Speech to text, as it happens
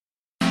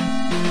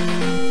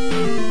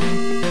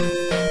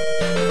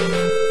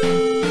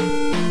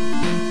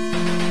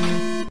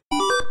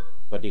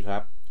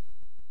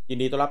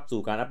ดีต้อนรับ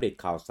สู่การอัปเดต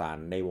ข่าวสาร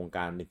ในวงก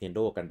าร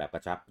Nintendo กันแบบกร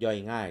ะชับย่อย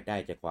ง่ายได้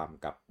ใจความ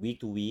กับ Week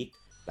to Week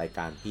รายก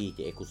ารที่จ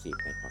ะ Exclusive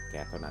ในพอดแค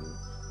สต์เท่านั้น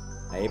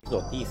ในเอพิโซ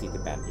ดที่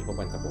48ที่พบ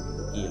กันกับผม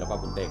ลูกี้แล้วก็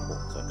คุณเต้ผม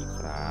สวัสดีค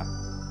รับ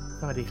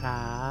สวัสดีค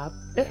รับ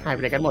หายไป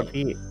ไหนกันหมด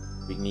พี่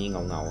วิกนี้เ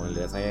งาเห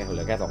ลือ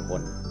แค่2ค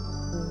น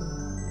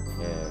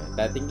แ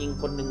ต่จริง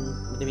ๆคนนึง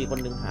มันจะมีคน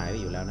นึงหายไป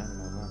อยู่แล้วนะเ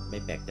ราก็ไม่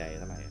แปลกใจเ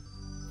ท่าไหร่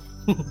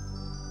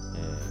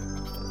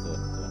ส่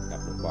วนกับ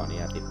ลุงปอนี่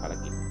ติดภาร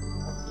กิจ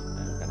ของที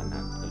มกระทันหั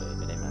นก็เลย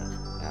ไม่ได้มา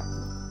นะครับ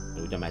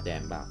รู้จะมาแจ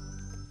มเปล่า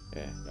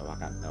เดี๋ยวว่า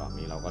กันระหว่าง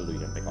นี้เราก็ลุย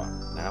กันไปก่อน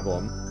นะครับผ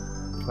ม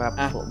ครั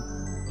บผม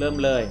เริ่ม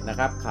เลยนะ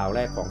ครับข่าวแร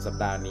กของสัป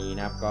ดาห์นี้น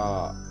ะครับก็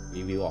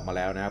รีวิวออกมาแ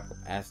ล้วนะครับ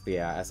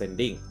Astia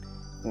Ascending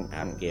นะ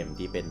ครับเกม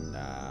ที่เป็น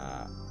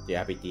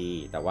JRPG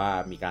แต่ว่า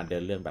มีการเดิ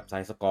นเรื่องแบบไซ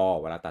ส์สกอร์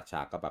เวลาตัดฉ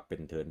ากก็แบบเป็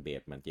นเทิร์นเบ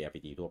สเหมือน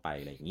JRPG ทั่วไป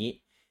อะไรอย่างนี้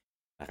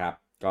นะครับ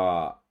ก็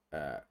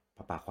พ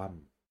ระปาคว่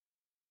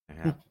ำนะ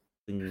ครับ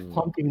ซึ่งค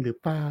วามจริงหรือ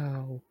เปล่า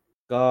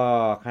ก็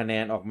คะแน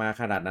นออกมา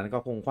ขนาดนั้นก็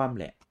คงคว่ำ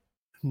แหละ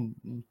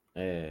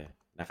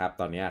นะครับ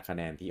ตอนนี้คะแ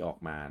นนที่ออก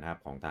มานะครับ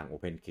ของทาง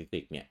Open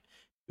Critic เนี่ย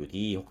อยู่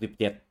ที่67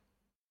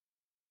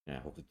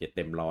เ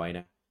ต็ม100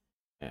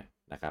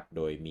นะครับโ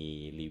ดยมี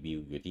รีวิว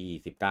อยู่ที่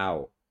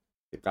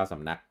19ส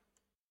ำนัก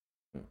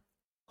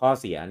ข้อ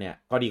เสียเนี่ย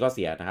ข้อดีข้อเ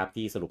สียนะครับ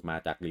ที่สรุปมา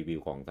จากรีวิว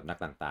ของสำนัก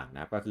ต่างๆน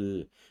ะครับก็คือ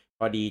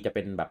ข้อดีจะเ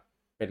ป็นแบบ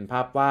เป็นภ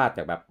าพวาดจ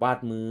ากแบบวาด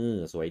มือ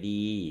สวย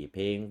ดีเพ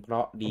ลงเพร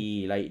าะดี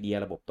ไอเดีย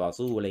ระบบต่อ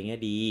สู้อะไรเงี้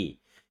ยดี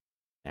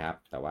นะครับ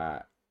แต่ว่า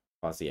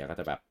ข้อเสียก็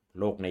จะแบบ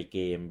โลกในเก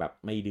มแบบ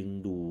ไม่ดึง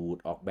ดูด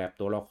ออกแบบ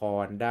ตัวละค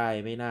รได้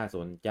ไม่น่าส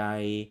นใจ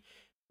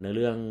เนื้อเ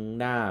รื่อง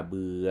น่าเ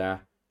บื่อ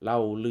เล่า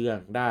เรื่อง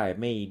ได้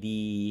ไม่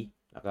ดี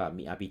แล้วก็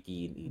มี RPG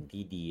อื่นๆ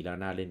ที่ดีแล้ว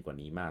น่าเล่นกว่า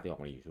นี้มากที่ออ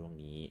กมาอยู่ช่วง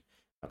นี้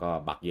แล้วก็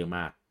บั๊กเยอะม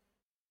าก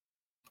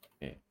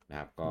นะ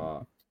ครับก็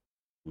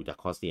ดูจาก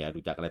ข้อเสียดู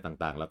จากอะไร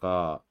ต่างๆแล้วก็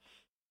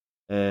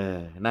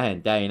น่าเห็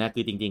นใจนะ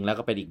คือจริงๆแล้ว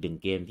ก็เป็นอีกหนึ่ง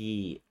เกมที่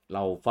เร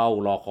าเฝ้า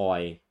รอคอ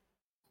ย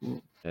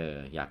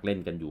อยากเล่น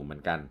กันอยู่เหมือ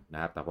นกันนะ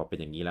ครับแต่พอเป็น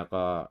อย่างนี้แล้ว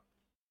ก็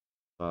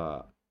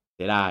เ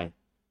สียดาย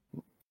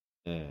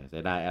เสี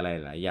ยดายอะไร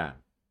หลายอย่าง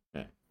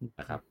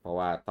นะครับเพราะ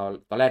ว่า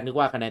ตอนแรกนึก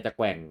ว่าคะแนนจะแ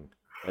กว่ง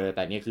แ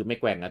ต่นี่คือไม่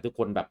แกว่งนะทุกค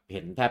นแบบเ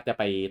ห็นแทบจะ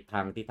ไปท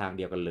างที่ทางเ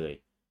ดียวกันเลย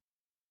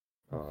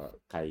ก็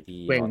ใคร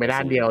ที่แกว่งไปด้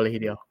านเดียวเลยที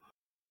เดียว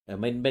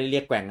ไม่ได้เรี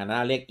ยกแกว่งนะ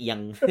เรียกเอียง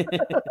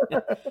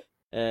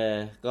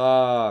ก็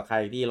ใคร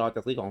ที่รอจ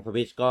ะซื้อของ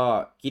Switch ก็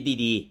คิด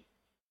ดี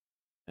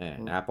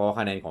ๆนะครับเพราะ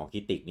คะแนนของคิ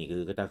ติกนี่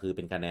ก็จะคือเ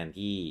ป็นคะแนน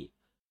ที่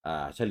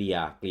เฉลี่ย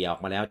เกลี่ยออ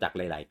กมาแล้วจาก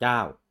หลายๆเจ้า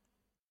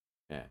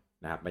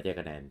นะครับไม่ใช่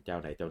คะแนนเจ้า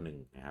ใดเจ้าหนึ่ง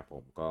นะครับผ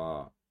มก็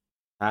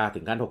ถ้าถึ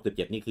งขั้น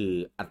67นี่คือ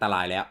อันตร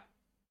ายแล้ว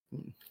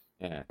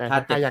แต่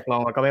ถ้าอยากลอ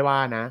งก็ไม่ว่า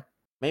นะ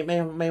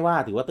ไม่ว่า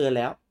ถือว่าเตือนแ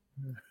ล้ว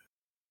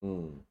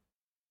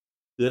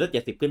คือถ้า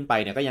70ขึ้นไป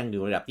เนี่ยก็ยังอ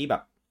ยู่ในระดับที่แบ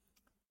บ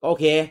โอ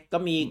เคก็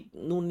มี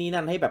นู่นนี่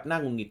นั่นให้แบบน่า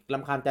หงุดหงิดร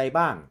ำคาญใจ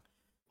บ้าง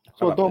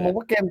ส่วนตัวมอง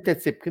ว่าเกม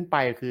70ขึ้นไป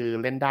คือ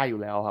เล่นได้อยู่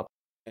แล้วครับ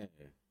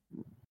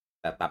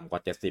แต่ต่ำกว่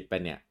า70ไป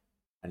เนี่ย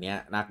อันเนี้ย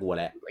น่ากลัว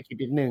แหละคิด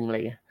นิดนึงอะไร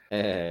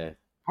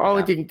เพราะ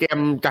จริงๆเกม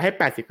จะให้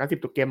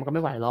80-90ตัวเกมมันก็ไ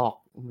ม่ไหวหรอก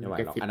ไม่ไหว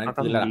หรอกอันนั้น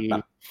คือระดับแบ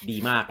บดี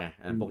มากไง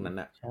อันพวกนั้น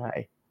น่ะใช่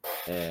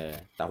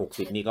แต่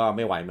60นี่ก็ไ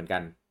ม่ไหวเหมือนกั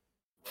น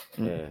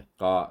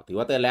ก็ถือ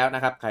ว่าเตือนแล้วน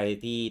ะครับใคร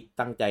ที่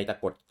ตั้งใจจะ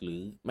กดหรือ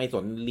ไม่ส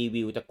นรี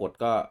วิวจะกด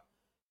ก็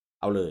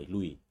เอาเลย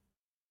ลุย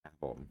ครับ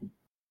ผม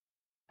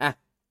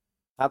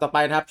ข่าวต่อไป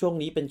นะครับช่วง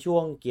นี้เป็นช่ว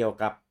งเกี่ยว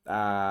กับ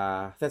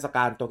เทศก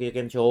าลโตเกียวเก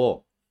มโชว์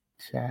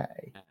ใช่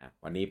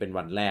วันนี้เป็น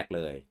วันแรกเ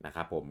ลยนะค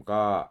รับผม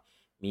ก็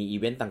มีอี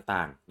เวนต์ต่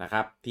างๆนะค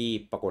รับที่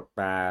ปรากฏ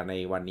มาใน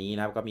วันนี้น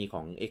ะครับก็มีข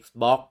อง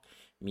Xbox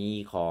มี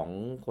ของ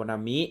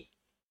Konami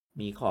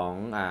มีของ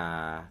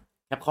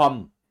Capcom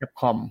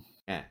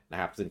นะ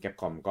ครับซึ่ง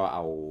Capcom ก็เอ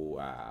า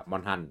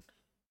Monhan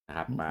นะค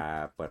รับมา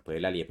เปิดเผย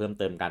รายละเอียดเพิ่ม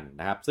เติมกัน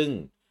นะครับซึ่ง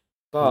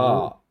ก็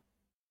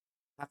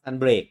พักกัน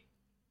เบรก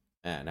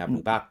นะครับห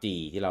รือภาค G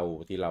ที่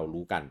เรา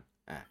รู้กัน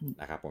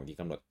นะครับผมที่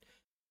กำหนด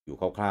อยู่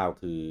คร่าว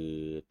ๆคือ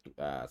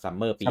ซัมเ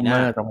มอร์ปีหน้า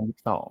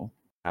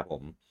2022ครับผ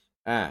ม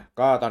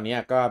ก็ตอนนี้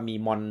ก็มี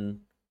มอน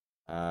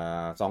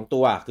2ตั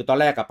วคือตอน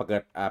แรกกับ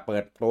เปิ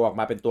ดโปรออก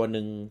มาเป็นตัวห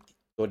นึ่ง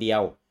ตัวเดีย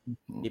ว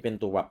ที่เป็น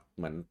ตัวแบบเ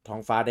หมือนท้อ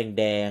งฟ้า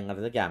แดงๆอะไร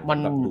สักอย่างมัน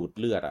แบบดูด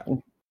เลือด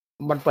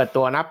มันเปิด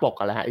ตัวหน้าปก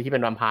กันแล้วฮะที่เป็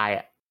นแวมไพร์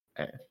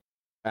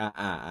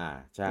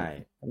ใช่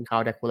เป็นเขา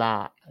แดคูล่า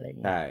อะไรอย่างเ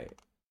งี้ยใช่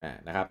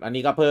นะครับอัน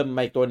นี้ก็เพิ่มม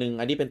าอีกตัวหนึ่ง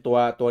อันนี้เป็น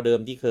ตัวเดิม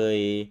ที่เคย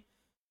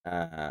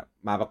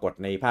มาปรากฏ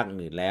ในภาค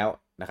อื่นแล้ว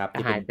นะครับ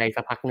ที่หายไป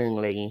สักพักนึงอ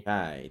ะไรอย่างงี้ใ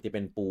ช่ที่เ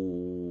ป็นปู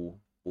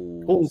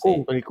กุ้ง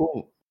ตัวนี้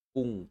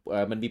กุ้ง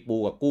มันมีปู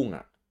กับกุ้ง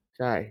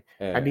ใช่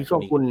อันนี้ช่ว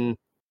งคุณ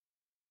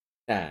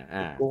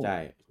ใช่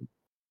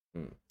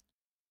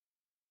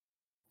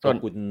ส่วน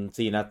คุณ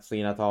ซี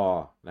นาทอ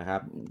นะครั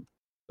บ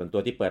ส่วนตั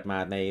วที่เปิดมา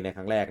ในค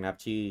รั้งแรกนะครับ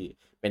ชื่อ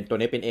เป็นตัว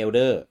นี้เป็นเอลเด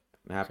อร์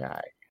นะครับ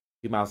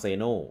ชื่อมาเซ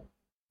โน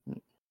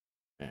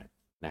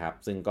นะครับ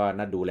ซึ่งก็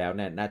น่าดูแล้วเ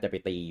นี่ยน่าจะไป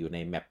ตีอยู่ใน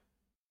แ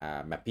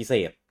มปพิเศ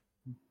ษ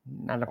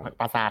นั่นแหละ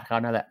ปราสาทเขา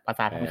นั่นแหละปรา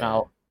สาทของเขา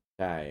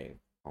ใช่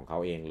ของเขา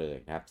เองเลย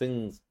นะครับซึ่ง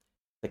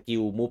สกิ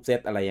ลมูฟเซ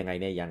ตอะไรยังไง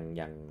เนี่ยยั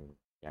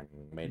ง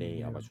ไม่ได้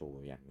เอามาโชว์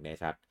อย่างแน่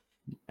ชัด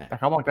แต่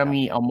เขาบอกจะ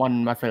มีเอามอน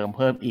มาเสริมเ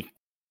พิ่มอีก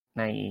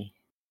ใน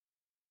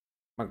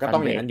มันก็ต้อ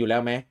งอย่างนั้นอยู่แล้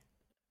วไหม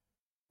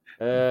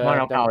มอน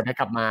จะเก่าได้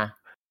กลับมา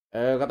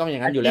ก็ต้องอย่า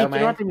งนั้นอยู่แล้วไหม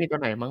คิดว่าจะมีตัว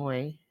ไหนบ้างไหม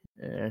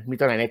มี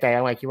ตัวไหนในใจบ้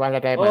างไหมคิดว่าจ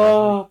ะได้มา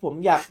ผม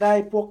อยากได้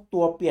พวก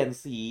ตัวเปลี่ยน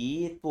สี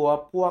ตัว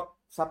พวก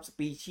ซับส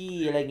ปีชี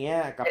อะไรเงี้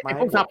ยกลับมา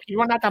พวกซับคิด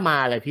ว่าน่าจะมา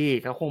เลยพี่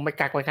เขาคงไม่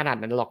กักไว้ขนาด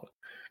นั้นหรอก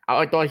เอาไ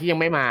อ้ตัวที่ยัง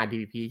ไม่มา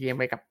DVP ที่ยัง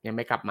ไม่ก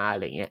ลับมาอะ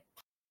ไรเงี้ย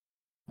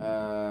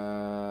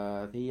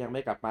ที่ยังไ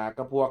ม่กลับมา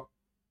ก็พวก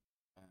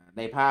ใ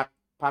นภ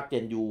าคเจ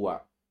นยูอ่ะ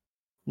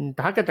แ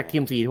ต่ถ้าเกิดจากที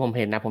มสีที่ผม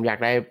เห็นนะผมอยาก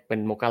ได้เป็น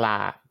มกรา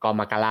กอ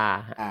มากาล่า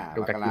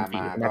ดูจากทีมสี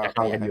น่าจะเ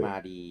ข้ากันอยู่มา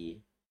ดี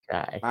ใ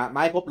ช่ม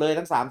าให้ครบเลย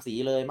ทั้ง3สี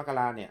เลยมก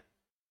ราเนี่ย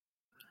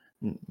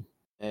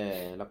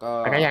แล้วก็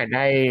อยากไ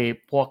ด้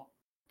พวก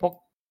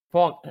พ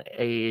วกไ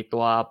อตั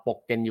วปก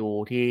เจนยู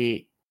ที่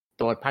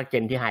ตัวภาคเจ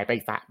นที่หายไป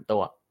อีก3 ตั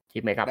ว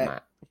ที่ไม่กลับมา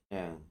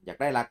อยาก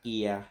ได้ลาเกี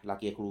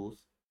ยครูซ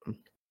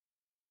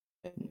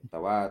แต่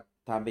ว่า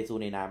ทำไปสู้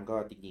ในน้ำก็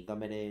จริงๆก็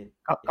ไม่ได้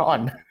ก็อ่อ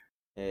น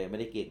ไม่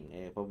ได้เก่ง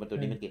เพราะมันตัว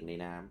นี้มันเก่งใน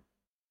น้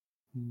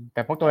ำแ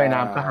ต่พวกตัวในน้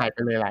ำก็หายไป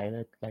เลยหล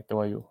ายตั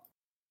วอยู่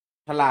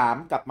ฉลาม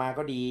กลับมา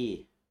ก็ดี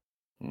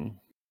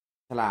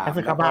ฉลามแล้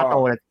วก็บ้าโ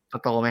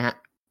ตไหมฮะ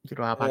คิด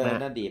ว่าพัก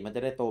นั่นดิมันจะ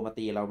ได้โตมา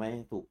ตีเราไหม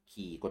ถูก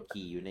กด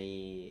ขี่อยู่ใน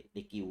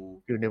กิว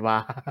อยู่ในวา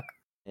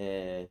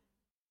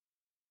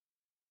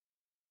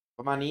ป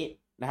ระมาณนี้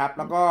นะครับ แ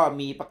ล้วก็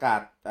มีประกา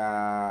ศ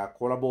โค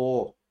ลาโบ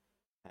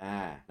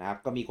นะครับ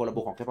ก็มีโคลาโบ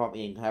ของแคปคอมเ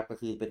องครับก็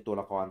คือเป็นตัว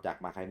ละครจาก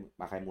มา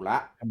ไคมูระ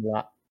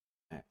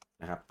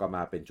นะครับก็ม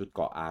าเป็นชุดเก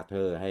ราะอาร์เธ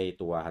อร์ให้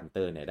ตัวฮันเต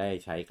อร์เนี่ยได้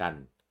ใช้กัน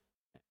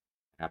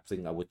นะครับซึ่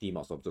งอาวุธที่เหม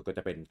าะสมสุดก็จ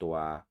ะเป็นตัว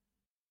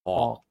หอ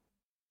ก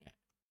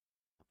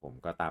ผม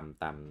ก็ตา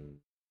ม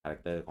คาแร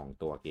คเตอร์ของ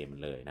ตัวเกม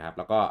เลยนะครับ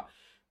แล้วก็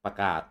ประ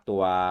กาศตั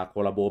วโค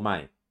ลาโบใหม่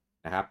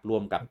นะครับร่ว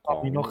มกับข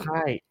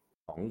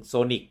องโซ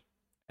นิก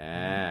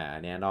อั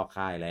นนี้นอก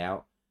ค่ายแล้ว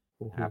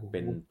นะครับเป็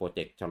นโปรเจ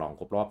กต์ฉลอง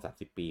ครบรอบ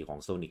30 ปีของ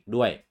Sonic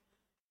ด้วย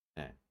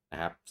นะ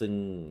ครับซึ่ง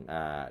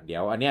เดี๋ย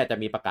วอันนี้จะ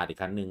มีประกาศอีก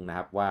ครั้งหนึ่งนะค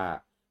รับว่า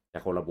จะ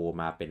โคลาโบ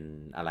มาเป็น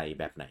อะไร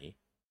แบบไหน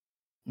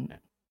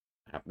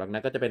นะครับดังนั้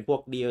นก็จะเป็นพว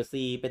ก DLC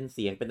เป็นเ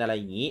สียงเป็นอะไร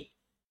อย่างนี้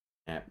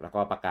แล้วก็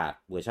ประกาศ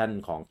เวอร์ชั่น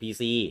ของ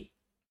PC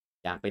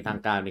อย่างเป็นทาง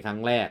การเป็นครั้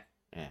งแรก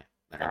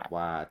นะครับ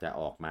ว่าจะ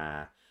ออกมา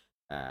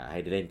ให้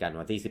ได้เล่นกัน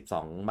วันที่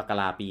12 มก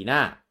ราคมปีหน้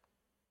า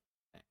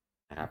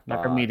นะครับแล้ว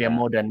ก็มีเดโม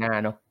เดือนหน้า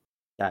เนาะ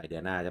ใช่เดื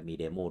อนหน้าจะมี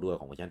เดโมด้วย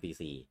ของเวอร์ชัน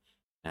PC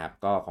นะครับ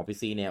ก็ของ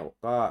PC เนี่ย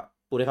ก็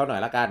พูดให้เขาหน่อ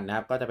ยละกันนะค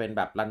รับก็จะเป็นแ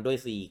บบรันด้วย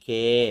 4K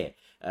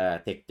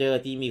texture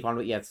ที่มีความ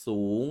ละเอียด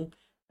สูง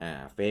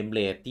เฟรมเร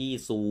ทที่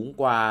สูง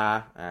กว่า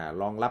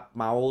รองรับ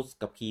เมาส์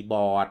กับคีย์บ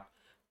อร์ด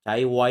ใช้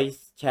voice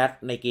chat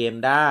ในเกม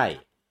ได้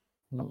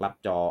รองรับ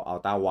จอ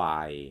Ultra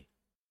Wide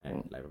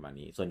อะไรประมาณ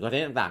นี้ส่วนคอนเท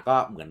นต์ต่างๆก็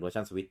เหมือนเวอร์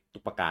ชัน Switch ทุ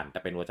กประการแต่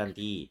เป็นเวอร์ชัน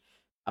ที่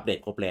อัปเดต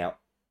ครบแล้ว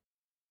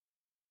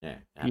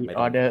มี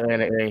ออเดอร์อะ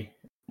ไร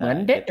เหมือน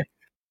เด็ก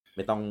ไ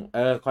ม่ต้อง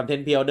คอนเทน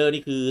ต์พรีออเดอร์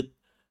นี่คือ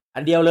อั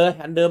นเดียวเลย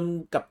อันเดิม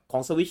กับขอ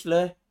ง Switch เล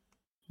ย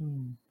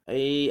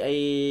ไอ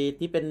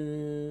ที่เป็น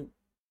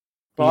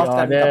ครอส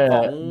กันกับข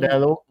องเด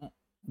ลุก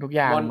ทุกอ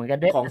ย่างเหมือนกัน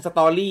เด็กของสต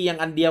อรี่ยัง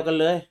อันเดียวกัน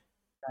เลย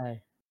ใช่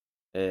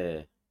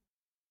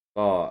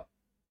ก็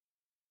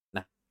น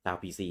ะชาว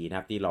PC นะค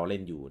รับที่รอเล่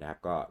นอยู่นะครับ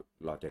ก็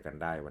รอเจอกัน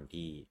ได้วัน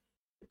ที่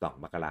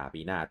12 มกราคม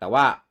ปีหน้าแต่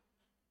ว่า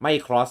ไม่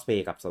cross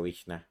play กับ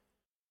Switch นะ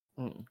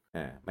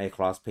ไม่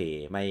cross play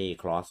ไม่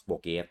cross b o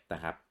g a t e น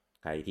ะครับ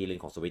ใครที่เล่น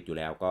ของ Switch อยู่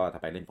แล้วก็ถ้า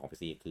ไปเล่นของ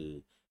PC คือ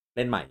เ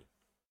ล่นใหม่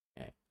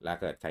แล้ว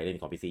เกิดใครเล่น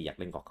ของ PC อยาก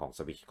เล่นของ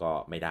Switch ก็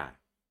ไม่ได้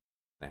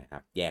นะครั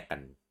บแยกกัน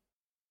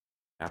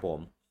นะครับผม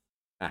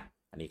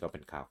อันนี้ก็เป็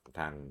นข่าวของ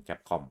ทาง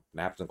Capcom น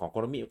ะครับส่วนของโค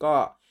โนมิก็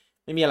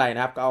ไม่มีอะไรน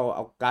ะครับก็เอ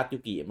าการ์ดยู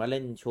กิมาเ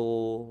ล่นโช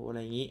ว์อะไร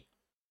อย่างนี้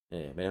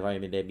ไม่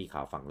ได้มีข่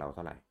าวฝั่งเราเ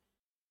ท่าไหร่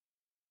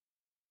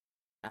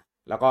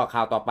แล้วก็ข่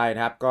าวต่อไปน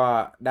ะครับก็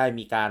ได้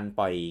มีการ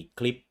ปล่อย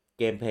คลิป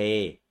เกมเพล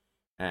ย์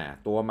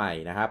ตัวใหม่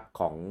นะครับ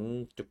ของ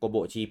จุโกโบ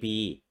ชีพี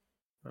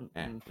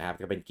นะครับ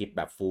ก็เป็นคลิปแ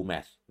บบ full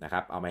match นะค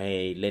รับเอามาให้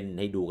เล่น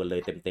ให้ดูกันเล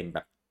ยเต็มแบ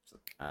บ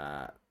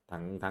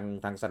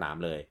ทั้งสนาม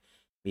เลย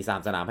มี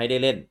3 สนามให้ได้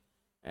เล่น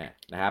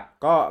นะครับ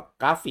ก็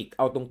กราฟิกเ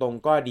อาตรง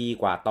ๆก็ดี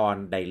กว่าตอน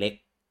Direct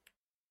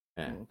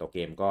ตัวเก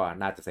มก็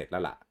น่าจะเสร็จแล้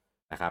วล่ะ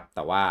นะครับแ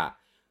ต่ว่า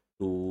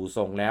ดูท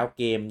รงแล้ว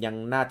เกมยัง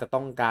น่าจะต้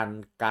องกา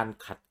ร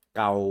ขัดเ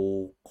กลา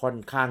ค่อน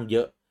ข้างเย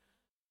อะ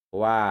เพรา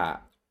ะว่า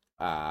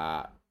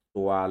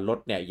ตัวรถ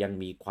เนี่ยยัง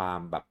มีความ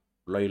แบบ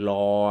ล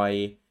อย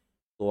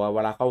ๆตัวเว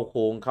ลาเข้าโ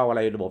ค้งเข้าอะไ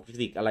รระบบฟิ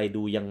สิกส์อะไร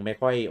ดูยังไม่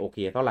ค่อยโอเค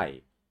เท่าไหร่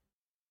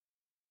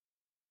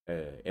เ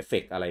อฟเฟ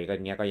กต์อะไรก็เ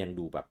งี้ยก็ยัง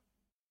ดูแบบ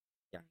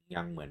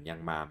ยังเหมือนยัง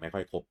มาไม่ค่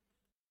อยครบ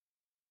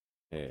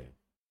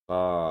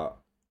ก็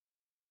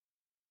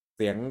เ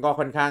สียงก็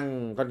ค่อนข้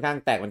าง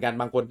แตกเหมือนกัน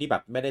บางคนที่แบ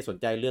บไม่ได้สน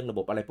ใจเรื่องระบ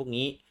บอะไรพวก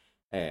นี้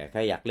แ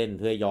ค่อยากเล่น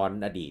เพื่อย้อน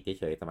อดีต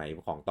เฉยๆสมัย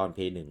ของตอนเพ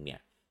ย์1เนี่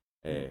ย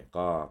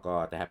ก็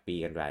จะแฮปปี้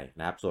กันไป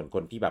นะครับส่วนค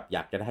นที่แบบอย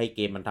ากจะให้เก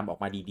มมันทำออก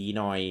มาดีๆ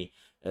หน่อย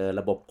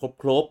ระบบ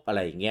ครบอะไร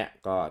อย่างเงี้ย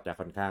ก็จะ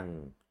ค่อนข้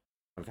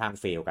าง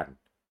เฟลกัน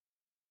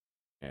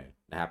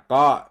นะครับ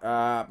ก็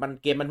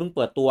เกมมันเพิ่งเ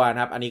ปิดตัวน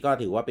ะครับอันนี้ก็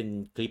ถือว่าเป็น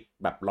คลิป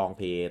แบบลองเ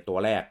พย์ตัว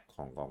แรกข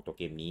องตัว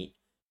เกมนี้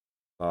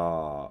ก็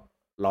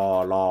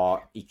รอ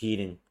อีกที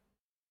หนึ่ง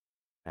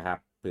นะครับ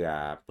เ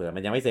ผื่อมั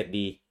นยังไม่เสร็จ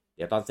ดีเ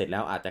ดี๋ยวตอนเสร็จแล้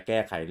วอาจจะแก้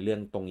ไขเรื่อง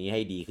ตรงนี้ให้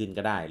ดีขึ้น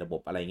ก็ได้ระบ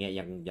บอะไรเงี้ย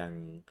ยัง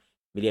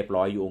ไม่เรียบ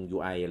ร้อย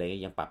UI อะไรเ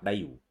งี้ยยังปรับได้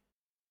อยู่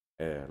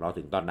รอ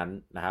ถึงตอนนั้น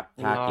นะครับ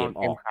ถ้าเกม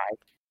ออกขาย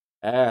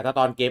ถ้า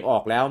ตอนเกมออ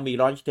กแล้วมี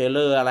ลอนช์เทรลเล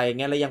อร์อะไรเ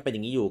งี้ยแล้วยังเป็นอย่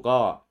างนี้อยู่ก็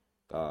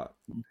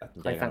ตัดสิ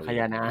นใจไป กัน สัง เอา ข เอง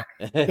ยานา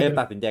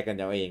ตัดสินใจกันเ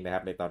อาเองนะครั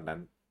บในตอนนั้น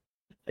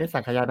สั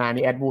งขยานา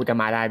นี่แอดบูจะ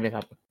มาได้ไหมค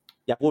รับ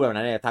อย่าพูดแบบ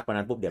นั้นเลยทักวัน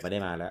นั้นปุ๊บเดี๋ยวไม่ได้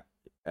มาแล้ว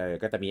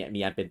ก็จะมี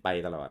อันเป็นไป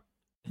ตลอด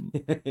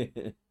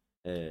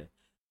เออ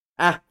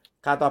อ่ะ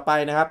ข่าวต่อไป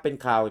นะครับเป็น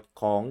ข่าว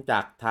ของจา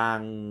กทาง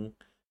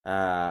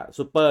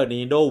Super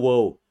Nintendo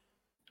World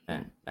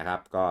นะครับ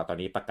ก็ตอน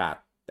นี้ประกาศ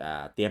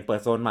เตรียมเปิด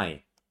โซนใหม่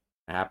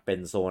นะครับเป็น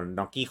โซน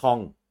Donkey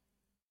Kong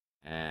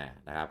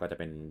นะครับก็จะ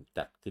เป็น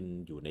จัดขึ้น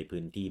อยู่ใน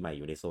พื้นที่ใหม่อ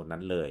ยู่ในโซนนั้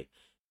นเลย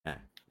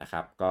นะค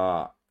รับก็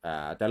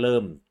จะเริ่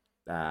ม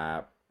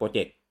โปรเจ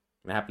กต์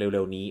นะครับเ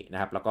ร็วๆนี้นะ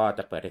ครับแล้วก็จ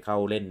ะเปิดให้เข้า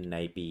เล่นใน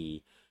ปี2025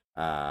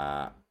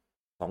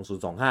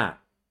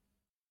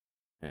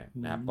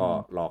นะครับก็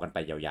รอกันไป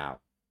ยาว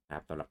ๆนะค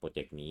รับสำหรับโปรเจ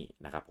กต์นี้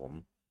นะครับผม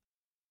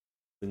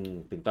ซึ่ง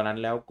ถึงตอนนั้น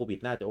แล้วโควิด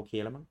น่าจะโอเค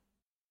แล้วมั้ง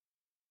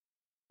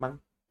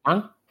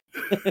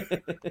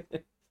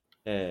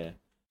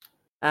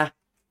อ่ะ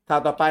ข่า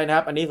วต่อไปนะค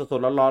รับอันนี้สด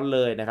ๆร้อนๆเล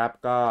ยนะครับ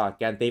ก็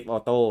Grand Theft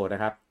Auto นะ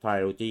ครับ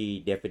Trilogy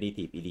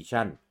Definitive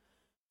Edition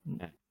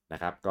นะ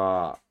ครับก็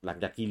หลัง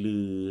จากที่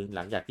ห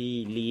ลังจากที่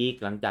ลีก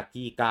หลังจาก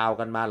ที่กาว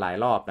กันมาหลาย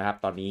รอบนะครับ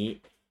ตอนนี้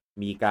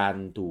มีการ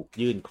ถูก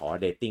ยื่นขอ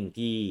เดตติ้ง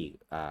ที่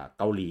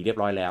เกาหลีเรียบ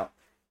ร้อยแล้ว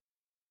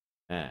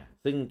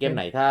ซึ่งเกมไ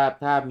หน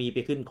ถ้ามีไป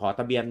ขึ้นขอ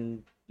ทะเบียน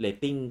เรต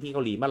ติ้งที่เก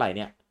าหลีเมื่อไหร่เ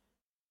นี่ย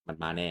มัน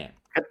มาแน่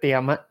ก็เตรีย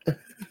มอะ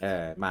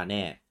มาแ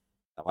น่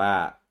แต่ว่า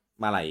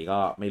เมื่อไหร่ก็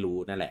ไม่รู้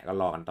นั่นแหละก็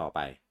รอกันต่อไป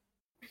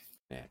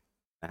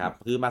นะครับ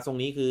คือมาทรง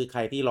นี้คือใคร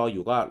ที่รออ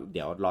ยู่ก็เ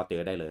ดี๋ยวรอเจ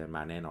อได้เลยม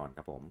าแน่นอนค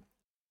รับผม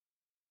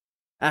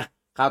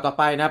ข่าวต่อ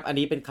ไปนะครับอัน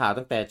นี้เป็นข่าว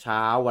ตั้งแต่เช้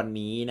าวัน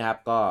นี้นะครับ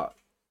ก็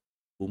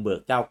บูมเบิร์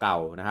กเจ้าเก่า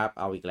นะครับ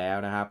เอาอีกแล้ว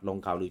นะครับลง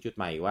ข่าวลือชุดใ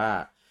หม่ว่า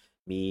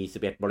มี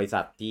11บริษั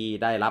ทที่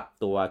ได้รับ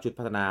ตัวชุด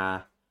พัฒนา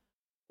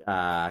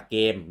เก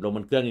มลงบ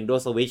นเครื่อง Nintendo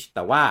Switch แ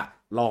ต่ว่า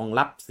รอง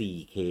รับ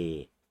 4K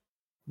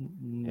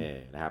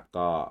นะครับ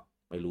ก็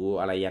ไม่รู้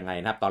อะไรยังไง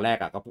นะครับตอนแรก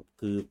ก็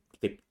คือ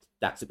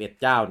10จาก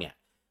11เจ้าเนี่ย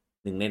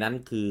หนึ่งในนั้น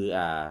คือ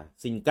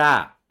ซิงก้า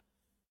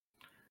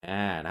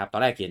นะครับตอ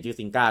นแรกเขียนชื่อ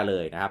ซิงก้าเล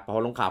ยนะครับพอ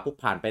ลงข่าวปุ๊บ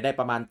ผ่านไปได้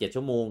ประมาณ7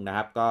ชั่วโมงนะค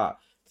รับก็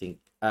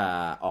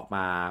ออกม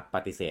าป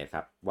ฏิเสธค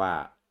รับว่า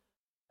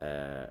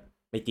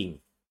ไม่จริง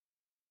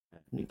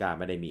ซิงก้า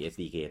ไม่ได้มี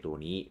SDK ตัว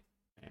นี้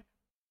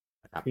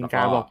นะครับซิงก้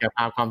าบอกจะพ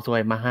าความซว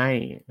ยมาให้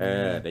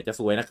เดี๋ยวจะ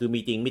ซวยนะคือมี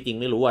จริงไม่จริง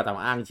ไม่รู้แต่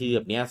อ้างชื่อแบ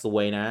บนี้ซว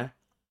ยนะ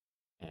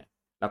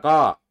แล้วก็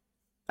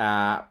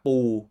ปู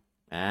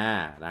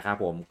นะครับ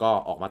ผมก็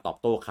ออกมาตอบ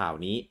โต้ข่าว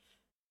นี้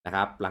นะค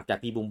รับหลังจาก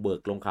ที่บูมเบิร์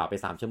กลงข่าวไป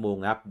3ชั่วโมง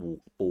นะครับ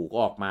ปู่ก็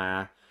ออกมา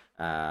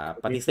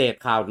ปฏิเสธ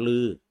ข่าวลื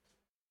อ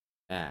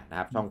นะค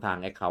รับช่องทาง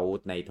แอคเคา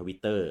ท์ใน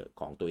Twitter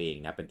ของตัวเอง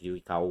นะเป็นที่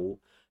เขา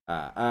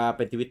เ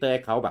ป็น Twitter ใ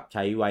ห้เขาแบบใ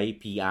ช้ไว้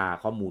PR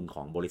ข้อมูลข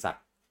องบริษัท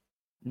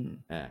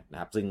นะ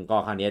ครับซึ่งก็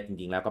ครั้งนี้จ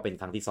ริงๆแล้วก็เป็น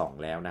ครั้งที่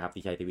2แล้วนะครับ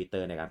ที่ใช้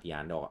Twitter ในการ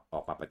PR อ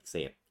อกมาปฏิเส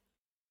ธ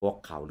พวก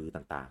ข่าวลือ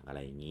ต่างๆอะไร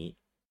อย่างนี้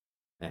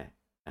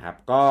นะครับ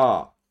ก็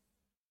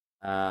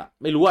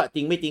ไม่รู้จ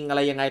ริงไม่จริงอะไ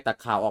รยังไงแต่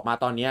ข่าวออกมา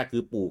ตอนนี้คื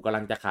อปู่กำลั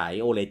งจะขาย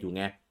OLED อยู่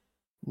ไง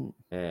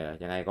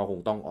ยังไงก็คง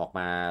ต้องออกม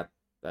า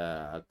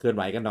เคลื่อนไ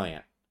หวกันหน่อย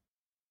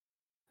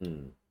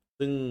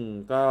ซึ่ง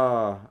ก็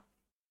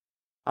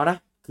เอานะ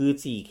คือ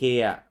 4K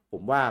ผ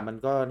มว่ามัน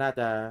ก็น่า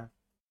จ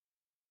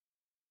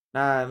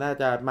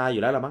ะมาอ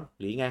ยู่แล้วหรอมั้ง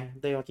หรือไง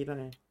เต้คิดว่า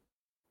ไง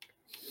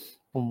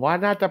ผมว่า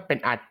น่าจะเป็น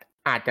อ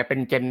าจจะเป็น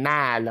เจนหน้า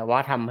หรือว่า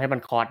ทำให้มัน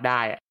คอร์สได้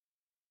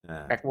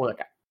แบ็กเวิร์ด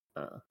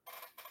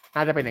น่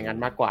าจะเป็นอย่างนั้น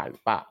มากกว่าหรื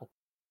อเปล่า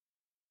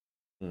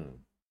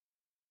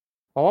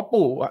เพราะว่า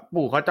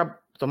ปู่เขาจะ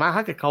ส่วนมากถ้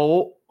าเกิดเขา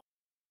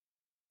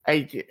ไ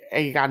อ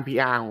การ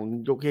PR ของ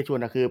ยุคเฮชว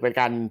นคือเป็น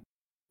การ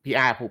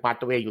PR ผูกพัน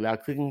ตัวเองอยู่แล้ว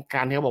ซึ่งก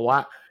ารที่เขาบอกว่า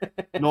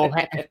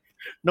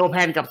no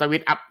plan กับสวิ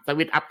ต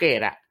อัปเกรด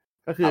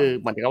ก็คือ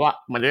เหมือนกับว่า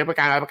เหมือนประ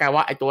กาศ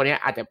ว่าไอตัวเนี้ย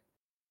อาจจ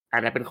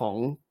ะเป็นของ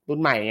รุ่น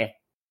ใหม่ไง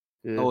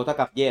คือโตเท่า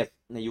กับ yes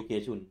ในยุคเฮ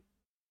ชุน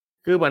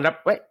คือเหมือนแบบ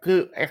คือ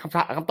ไอ้ค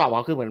ำตอบเข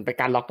าคือเหมือนเป็น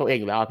การล็อกตัวเอง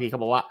อยู่แล้วพี่เข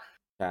าบอกว่า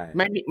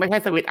ไม่ใช่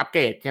สวิตอัปเก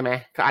รดใช่ไหม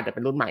ก็อาจจะเป็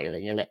นรุ่นใหม่อะไรเ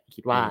งี้ยแหละ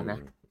คิดว่านะ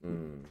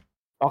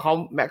เพราะเข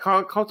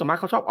าสามารถ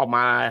เขาชอบออกม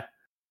า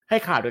ให้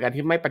ข่าวโดยการ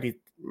ที่ไ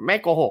ม่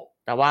โกหก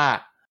แต่ว่า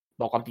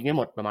บอกความจริงไม่ห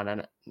มดประมาณนั้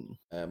น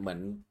เหมื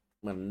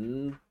อน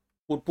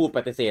พูดป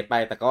ฏิเสธไป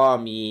แต่ก็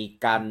มี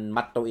การ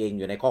มัดตัวเองอ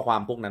ยู่ในข้อควา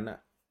มพวกนั้น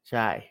ใ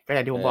ช่ก็อ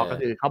ย่างที่ผมบอกก็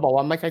คือเขาบอก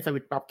ว่าไม่ใช่สวิ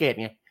ตอัปเกรด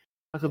ไง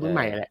ก็คือรุ่นให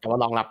ม่แหละแต่ว่า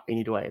รองรับไอ้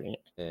นี่ด้วยอะไรเ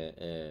งี้ย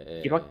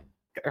คิดว่า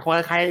ค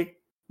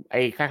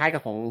ล้ายๆกั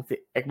บของ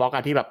Xbox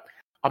ที่แบบ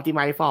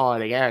Optimize for อะไ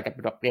รเงี้ยแต่เป็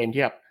นแบบเกม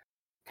ที่แบบ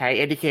ใช้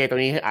SDK ตัว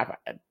นี้อาจ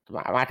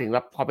มาถึงแบ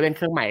บพอไปเล่นเ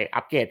ครื่องใหม่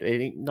อัปเกรด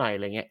นิดหน่อยอะ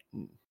ไรเงี้ย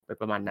เป็น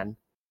ประมาณนั้น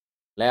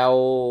แล้ว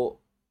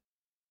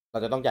เรา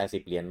จะต้องจ่าย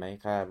10 เหรียญไหม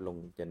ค่าลง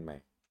เจนใหม่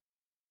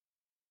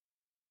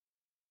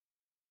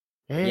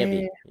เงียบดิ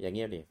อย่างเ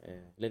งียบดิ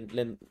เ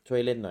ล่นช่ว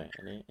ยเล่นหน่อย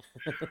อันนี้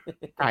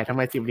จ่ายทำไ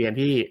ม10 เหรียญ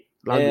ที่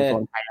เราอยู่โซ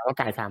นไทยแล้วก็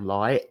จ่าย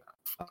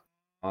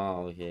300อ๋อ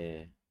โอเค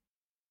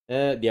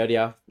เดี๋ย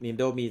ว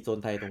Nintendo มีโซน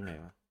ไทยตรงไหน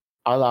วะ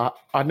อ๋อเหรอ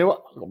อ๋อนึกว่า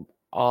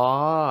อ๋อ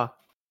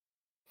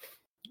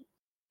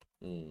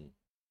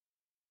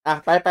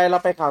ไปเรา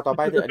ไปข่าวต่อไ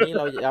ปเถอะอันนี้เ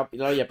รา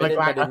อย่าไปเล่น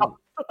ประเด็น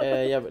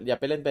อย่า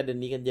ไปเล่นประเด็น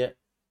นี้กันเยอะ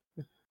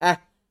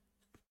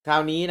ครา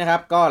วนี้นะครั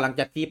บ ก็หลัง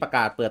จากที่ประก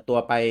าศเปิดตัว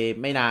ไป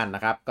ไม่นานน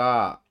ะครับ ก็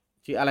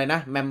ชื่ออะไรนะ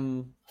แมม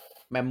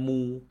มู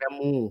แ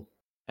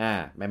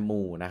มม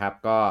มูนะครับ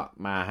ก็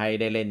มาให้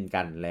ได้เล่น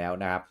กันแล้ว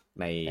นะครับ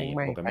ใน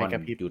โปเกมอน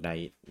ยูไน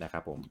ต์นะครั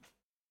บผม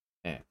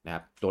นะค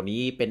รับตัว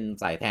นี้เป็น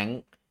สายแท้ง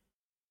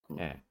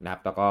นะครั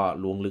บแล้วก็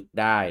ลวงลึก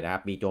ได้นะครั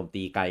บมีโจม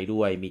ตีไกล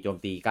ด้วยมีโจม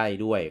ตีใกล้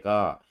ด้วยก็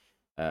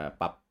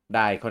ปรับไ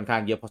ด้ค่อนข้า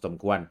งเยอะพอสม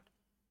ควร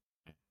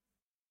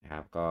นะค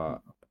รับก็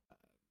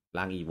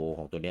ร่างอีโวข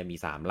องตัวนี้มี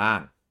3ร่า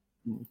ง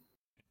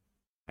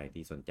ใคร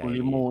ที่สนใจ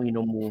ลิมูอิโน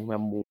มูแม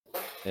มมู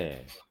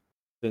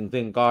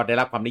ซึ่งก็ได้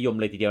รับความนิยม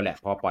เลยทีเดียวแหละ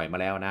พอปล่อยมา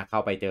แล้วนะเข้า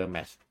ไปเจอแม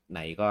ตช์ไหน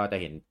ก็จะ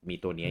เห็นมี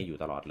ตัวนี้อยู่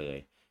ตลอดเลย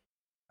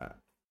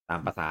ตาม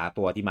ภาษา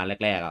ตัวที่มา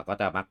แรกๆก็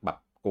จะมักแบบ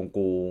โก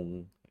ง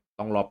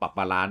ต้องรอปรับบ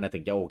าลานซ์นะถึ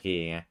งจะโอเค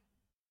ไง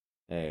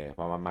พ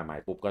อมาใหม่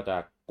ๆปุ๊บก็จะ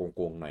โ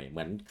กงหน่อยเห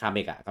มือนคาเม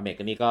ก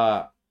ก็นี่ก็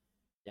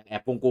ยังแอ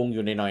บโกงอ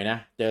ยู่หน่อยๆนะ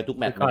เจอทุก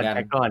แมตช์เหมือนกัน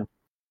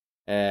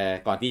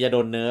ก่อนที่จะโด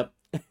นเนิร์ฟ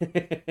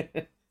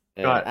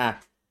ก็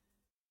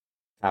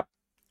ครับ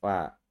ว่า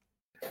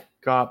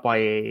ก็ปล่อ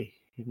ย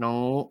น้อง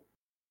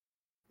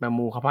แมม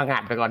มูเขาพังงา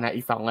ดไปก่อนนะ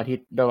อีก2 อาทิต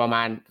ย์โดยประม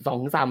าณ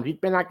 2-3 อาทิต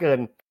ย์ไม่น่าเกิน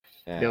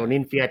เดี๋ยวนิ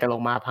นเฟียจะล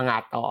งมาพังงา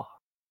ดต่อ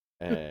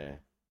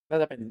น่า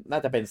จะ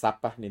เป็นซับ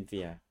ปะนินเฟี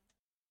ย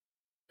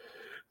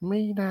ไ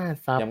ม่น่า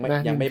ซับยังไ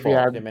ม่บอ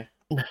กใช่ไหม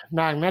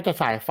นางน่าจะ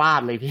สายฟา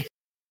ดเลยพี่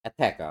แอตแ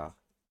ทกเหรอ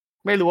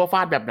ไม่รู้ว่าฟ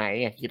าดแบบไหน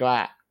ไงคิดว่า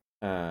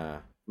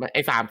ไ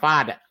อ้3 ฟา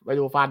ดไม่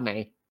รู้ฟาดไหน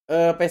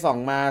ไปส่อง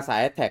มาสาย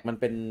แอตแทกมัน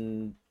เ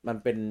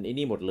ป็นไอ้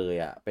นี่หมดเลย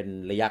เป็น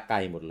ระยะไกล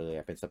หมดเลย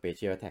เป็นสเปเ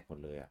ชียลแอตแทกหมด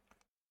เลย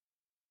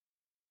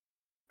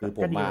คือ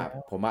ผม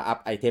มาอัพ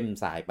ไอเทม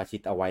สายประชิ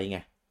ดเอาไว้ไง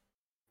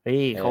เฮ้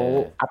ยเขา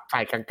อัพสา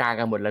ยกลางๆ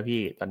กันหมดแล้ว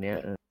พี่ตอนนี้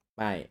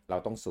ไม่เรา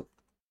ต้องสุด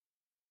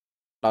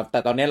แต่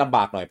ตอนนี้ลำบ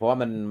ากหน่อยเพราะว่า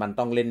มัน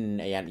ต้องเล่น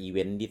ไออันอีเว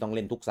นท์ที่ต้องเ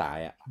ล่นทุกสาย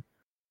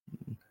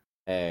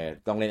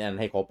ต้องเล่นอัน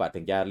ให้ครบถึ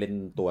งจะเล่น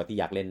ตัวที่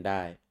อยากเล่นไ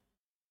ด้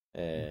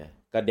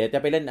ก็เดี๋ยวจะ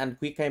ไปเล่นอัน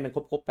ควิกให้มันค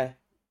รบไป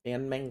ไม่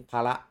งั้นแม่งภา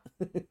ระ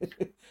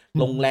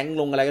ลงแรง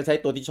ลงอะไรก็ใช้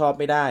ตัวที่ชอบ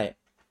ไม่ได้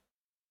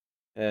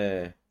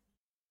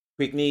ค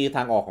วิกนี่ท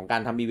างออกของกา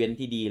รทำอีเวนท์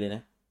ที่ดีเลยน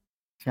ะ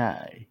ใช่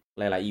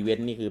หลายๆอีเวน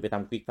ต์นี่คือไปท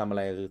ำควิกทำอะไ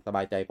รคือสบ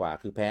ายใจกว่า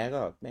คือแพ้ก็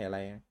ไม่อะไร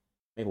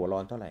ไม่หัวร้อ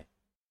นเท่าไหร่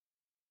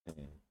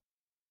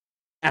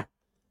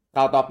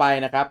ข่าวต่อไป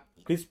นะครับ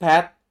คริสแพ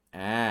ท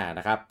น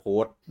ะครับโพ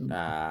ส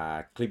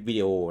คลิปวิ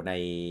ดีโอใน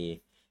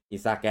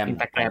Instagram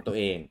ของตัว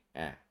เอง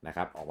นะค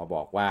รับออกมาบ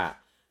อกว่า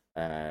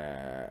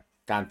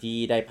การที่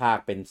ได้ภาค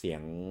เป็นเสีย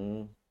ง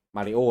ม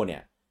าริโอเนี่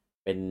ย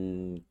เป็น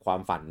ควา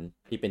มฝัน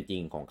ที่เป็นจริ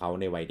งของเขา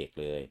ในวัยเด็ก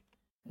เลย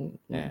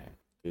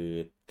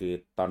คือ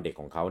ตอนเด็ก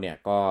ของเขาเนี่ย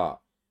ก็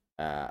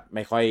ไ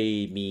ม่ค่อย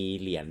มี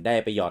เหรียญได้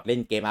ไปหยอดเล่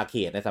นเกมอาร์เค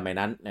ดในสมัย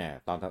นั้น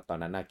ตอน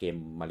นั้นเกม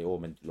มาริโอ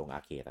มันลงอา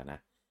ร์เคดนะ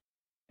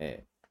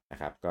นะ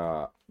ครับก็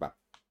แบบ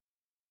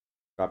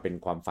ก็เป็น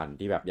ความฝัน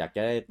ที่แบบอยากจ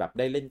ะ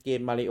ได้เล่นเก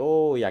มมาริโอ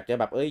อยากจะ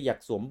แบบอยาก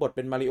สวมบทเ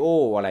ป็นมาริโอ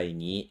อะไรอย่า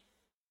งนี้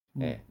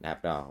นะครับ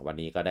ก็วัน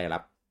นี้ก็ได้รั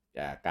บ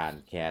การ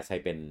แคสให้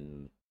เป็น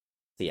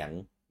เสียง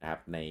นะครั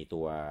บในตั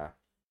ว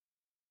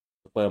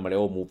Super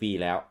Mario Movie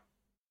แล้ว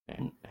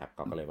นะครับ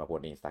ก็เลยมาโพส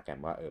ใน Instagram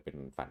ว่าเป็น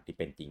ฝันที่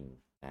เป็นจริง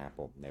นะครับ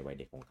ผมในวัย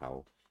เด็กของเขา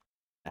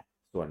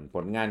ส่วนผ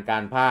ลงานกา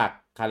รพากย์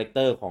คาแรคเต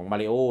อร์ของมา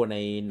ริโอใน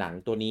หนัง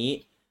ตัวนี้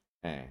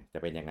จะ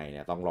เป็นยังไงเ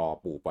นี่ยต้องรอ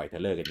ปู่ปล่อยเทร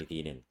ลเลอร์กันอีกที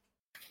นึง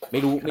ไม่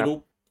รู้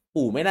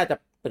ปู่ไม่น่าจะ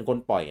เป็นคน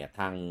ปล่อย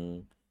ทาง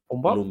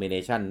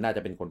Illumination น่าจ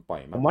ะเป็นคนปล่อ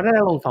ยผมว่าน่าจ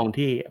ะลง2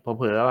 ที่ผม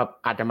เผลอแบบ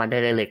อาจจะมาได้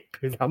เล็ก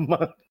คือซ้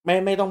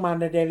ำไม่ต้องมา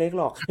ได้เล็ก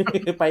หรอก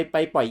ไป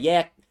ปล่อยแย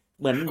ก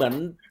เหมือน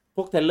พ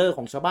วกเทรลเลอร์ข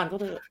องชาวบ้านเขา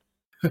เถอะ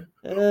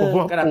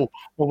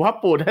ผมว่า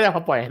ปู่น่าจะม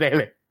าปล่อยได้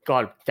เลยก่อ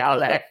นเจ้า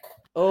แรก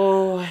โอ้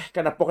ยกร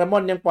ะดับโปเกมอ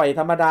นยังปล่อย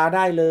ธรรมดาไ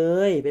ด้เล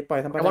ยไปปล่อ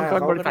ยธรรมดาเขา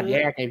บริษัทแย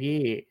กไง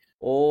พี่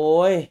โอ้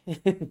ย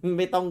ไ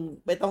ม่ต้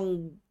อง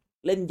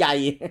เล่นใหญ่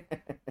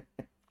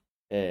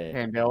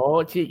เดี๋ยว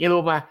ชีกิรู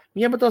มามี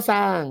มาตัวส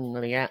ร้างอะ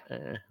ไรเงี้ย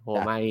โห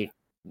มาอีก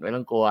ไม่ต้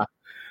องกลัว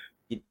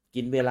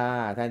กินเวลา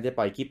แทนจะป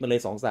ล่อยคลิปมาเลย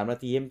 2-3 นา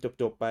ทีให้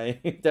จบไป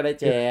จะได้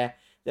แชร์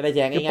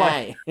ง่า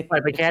ยๆปล่อ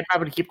ยไปแคสมา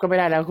เป็นคลิปก็ไม่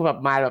ได้แล้วคือแบบ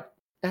มาแบบ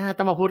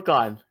ต้องมาพูดก่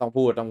อนต้อง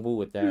พู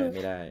ดใช่ไ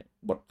ม่ได้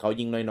บทเขา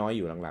ยิ่งน้อยๆอ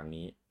ยู่หลังๆ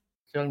นี้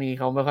ช่วงนี้เ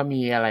ขาไม่ค่อย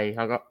มีอะไรเข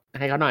าก็ใ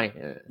ห้เขาหน่อย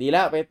ดีแ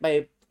ล้ว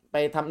ไป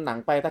ทำหนัง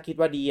ไปถ้าคิด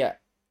ว่าดี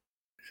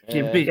คิ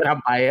ดดีก็ท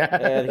ำไป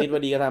คิดว่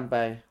าดีก็ทำไป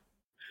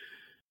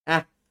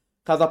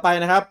ข่าวต่อไป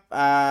นะครับ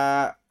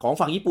ของ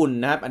ฝั่งญี่ปุ่น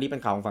นะครับอันนี้เป็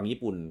นข่าวของฝั่งญี่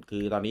ปุ่นคื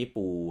อตอนนี้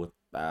ปู่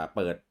เ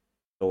ปิด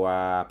ตัว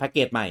แพ็กเก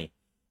จใหม่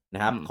น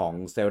ะครับของ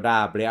Zelda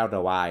Breath of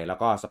the Wild แล้ว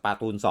ก็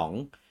Splatoon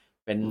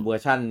 2เป็นเวอ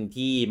ร์ชั่น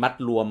ที่มัด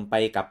รวมไป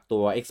กับตั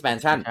ว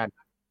expansion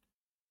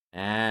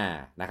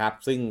นะครับ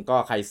ซึ่งก็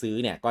ใครซื้อ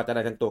เนี่ยก็จะไ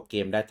ด้ทั้งตัวเก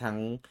มได้ทั้ง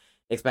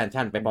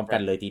expansion ไปพร้อมกั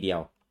นเลยทีเดียว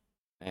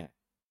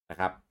นะ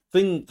ครับ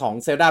ซึ่งของ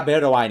Zelda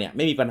Breath of the Wild เนี่ยไ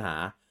ม่มีปัญหา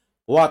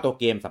เพราะว่าตัว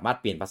เกมสามารถ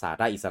เปลี่ยนภาษา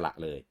ได้อิสระ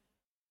เลย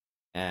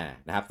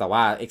นะครับแต่ว่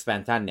า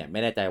expansion เนี่ยไม่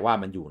แน่ใจว่า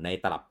มันอยู่ใน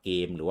ตลับเก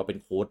มหรือว่าเป็น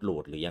โค้ดโหล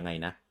ดหรือยังไง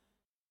นะ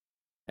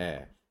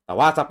แต่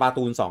ว่า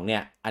Splatoon 2เนี่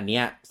ยอันเนี้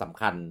ยสำ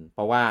คัญเพ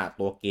ราะว่า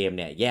ตัวเกม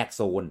เนี่ยแยกโ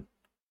ซน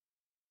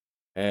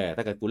ถ้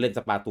าเกิดกูเล่น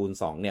Splatoon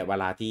 2เนี่ยเว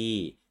ลาที่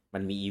มั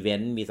นมีอีเวน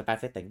ต์มีสเปซ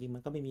เฟสแต่จริงมั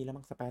นก็ไม่มีแล้ว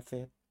มั้งสเปซเฟ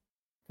ส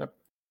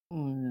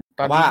ต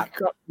อนนี้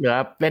ก็เหลือ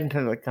เล่นถ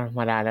นนธรร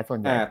มดาแล้วส่วน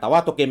ใหญ่แต่ว่า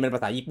ตัวเกมเป็นภ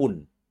าษาญี่ปุ่น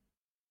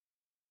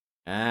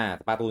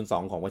Splatoon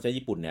 2ของเวอร์ชัน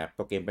ญี่ปุ่นเนี่ย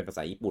ตัวเกมเป็นภาษ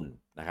าญี่ปุ่น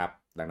นะครับ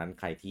ดังนั้น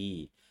ใครที่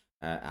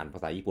อ่านภา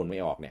ษาญี่ปุ่นไม่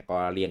ออกเนี่ยก็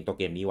เรียงตัว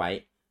เกมนี้ไว้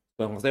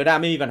ส่วนของ Zelda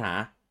ไม่มีปัญหา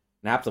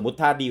นะครับสมมุติ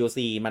ถ้า DLC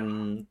มัน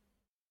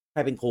ใ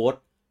ห้เป็นโค้ด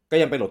ก็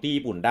ยังไปโหลดที่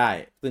ญี่ปุ่นได้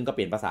ซึ่งก็เป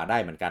ลี่ยนภาษาได้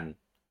เหมือนกัน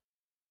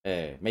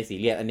ไม่ซี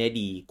เรียสอันนี้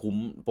ดีคุ้ม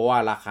เพราะว่า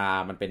ราคา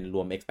มันเป็นร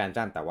วม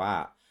expansion แต่ว่า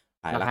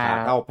ขายราคา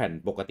เท่าแผ่น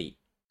ปกติ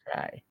ใ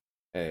ช่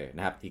น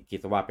ะครับที่คิด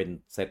ว่าเป็น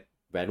เซ็ต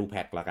value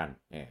pack ละกัน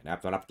นะครั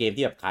บสำหรับเกม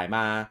ที่แบบขายม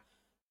า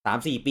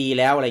 3-4 ปี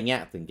แล้วอะไรเงี้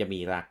ยถึงจะมี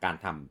การ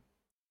ท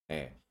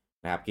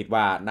ำนะครับคิด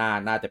ว่า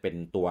น่าจะเป็น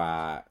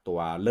ตัว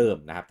เริ่ม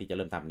นะครับที่จะเ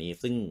ริ่มทำนี้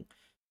ซึ่ง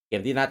เก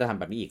มที่น่าจะทำ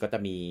แบบนี้อีกก็จะ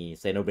มี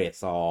Xenoblade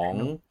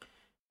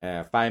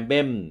 2Fire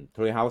Emblem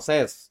Three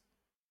Houses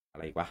อะ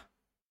ไรอีกวะ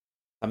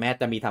Smash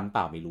จะมีทำเป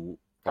ล่าไม่รู้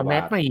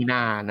Smash ไม่น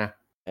านนะ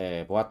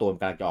เพราะว่าตัวมัน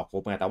กำลังจะออกคร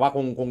บไงแต่ว่า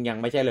คงยัง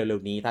ไม่ใช่เร็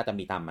วๆนี้ถ้าจะ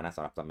มีทำนะส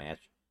ำหรับ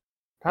Smash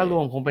ถ้าร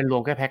วมคงเป็นรว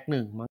มแค่แพ็ค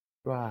1มั้ง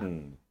ว่า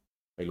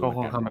ก็ค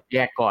งทำแบบแย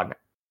กก่อน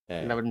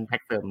แล้วเป็นแพ็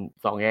คเสริม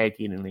2แยกอีก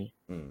ทีนึงนี้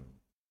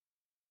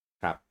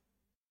ครับ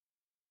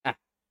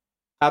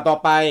ข่าวต่อ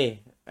ไป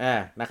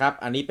นะครับ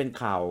อันนี้เป็น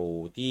ข่าว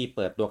ที่เ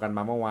ปิดตัวกันม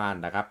าเมื่อวาน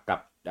นะครับกับ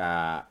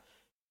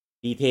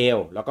ดีเทล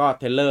แล้วก็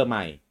เทรลเลอร์ให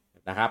ม่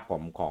นะครับผ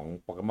มของ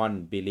Pokemon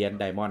Brilliant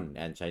Diamond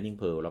and Shining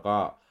Pearl แล้วก็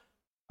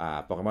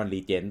Pokemon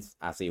Legends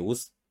Arceus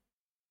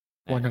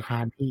วันอังคา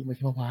รพี่ไม่ใ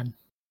ช่เมื่อวาน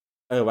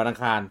วันอัง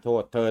คารโท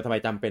ษเธอทำไม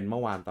จำเป็นเมื่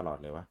อวานตลอด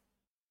เลยวะ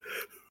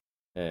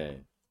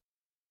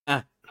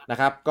นะ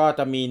ครับก็จ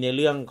ะมีในเ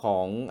รื่องขอ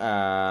ง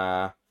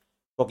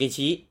โปเก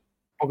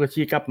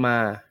ชิกลับมา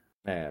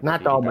หน้า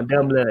จอเหมือนเดิ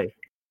มเลย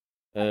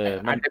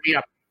มันจะมีแบ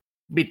บ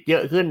บิดเยอ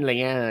ะขึ้นอะไร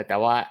เงี้ยแต่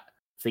ว่า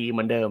สีเห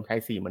มือนเดิมใช้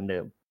สีเหมือนเดิ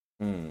ม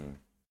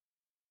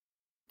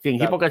สิ่ง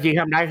ที่โปเกชิ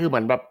ทำได้คือเหมื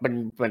อนแบบเ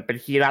ป็น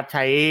คีย์ลัดใ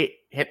ช้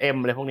HM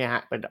อะไรพวกเนี้ยฮ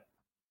ะเป็น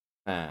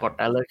กดแ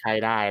ล้วเลิกใช้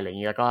ได้อะไรอย่า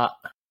งนี้แล้วก็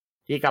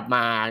ที่กลับม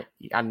า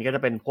อีกอันนี้ก็จ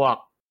ะเป็นพวก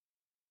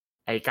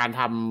ไอการ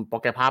ทำโป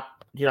เกพับ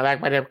ที่เราแรก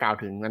ไม่ได้กล่าว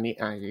ถึงอันนี้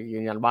ยื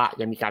นยันว่า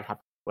ยังมีการท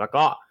ำแล้ว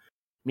ก็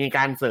มีก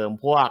ารเสริม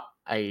พวก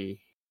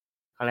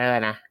เขาเรียกอะไร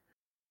นะ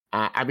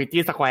ability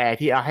square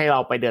ที่เอาให้เรา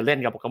ไปเดินเล่น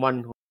กับโปเกมอน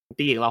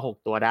ที่ของเรา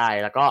6ตัวได้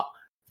แล้วก็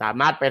สา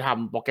มารถไปท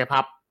ำโปเกพั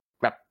บ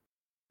แบบ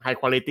high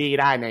quality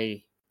ได้ใน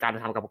การ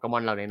ทำกับโปเกมอ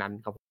นเราในนั้น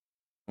ครับ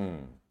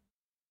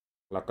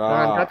แล้วก็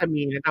ก็จะ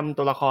มีแนะนำ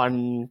ตัวละคร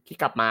ที่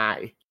กลับมา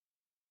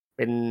เ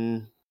ป็น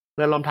เ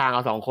พื่อนร่วมทางเอ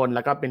า2คนแ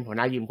ล้วก็เป็นหัวห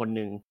น้ายิมคนห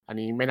นึ่งอัน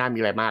นี้ไม่น่ามี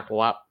อะไรมากเพราะ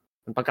ว่า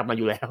มันต้องกลับมาอ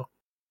ยู่แล้ว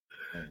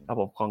ครับ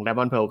ผมของ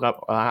Diamond Pearl ก็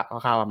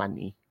เข้าประมาณ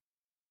นี้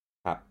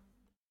ครับ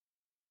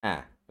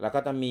แล้วก็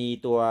จะมี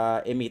ตัว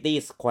Amity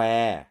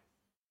Square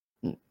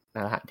น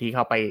ะฮะที่เ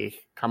ข้าไป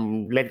ท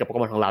ำเล่นกับโปเก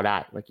มอนของเราได้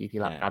เมื่อกี้ที่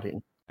เรากล่าวถึง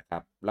นะครั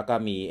บแล้วก็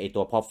มีไอตั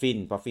ว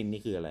Puffin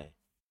นี่คืออะไร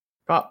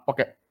ก็โป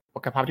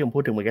เกพับที่ผม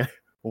พูดถึงเหมือนกัน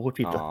ผมพูด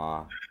ผิด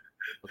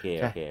โอเ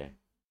ค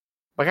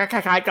มันค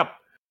ล้ายๆกับ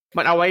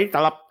มันเอาไว้ส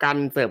ำหรับการ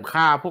เสริม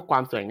ค่าพวกควา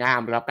มสวยงาม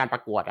แล้วการปร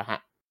ะกวดฮะ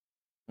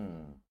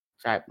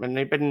ใช่มัน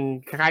เป็น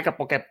คล้ายๆกับโ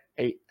ปเก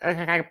ค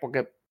ล้ายๆกับโปเก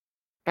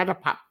น่าจะ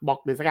พับบล็อก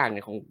หรือสักอย่างเ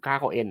นี่ยของค่า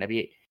เขานะ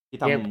พี่ที่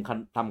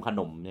ทำข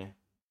นมเนี่ย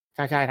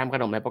ใช่ทำข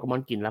นมให้โปเกมอ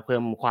นกินแล้วเพิ่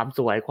มความส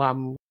วยความ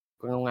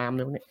งามเล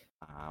ยพวกนี้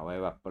ไว้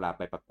แบบเวลาไ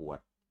ปประกวด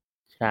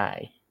ใช่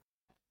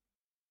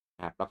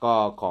ครับแล้วก็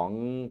ของ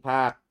ภ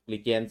าค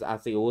Legends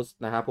Arceus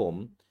นะครับผม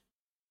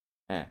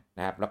น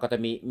ะครับแล้วก็จะ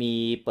มี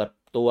เปิด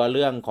ตัวเ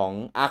รื่องของ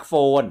Arc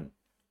Phone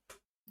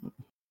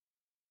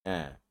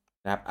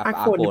นะครับ Arc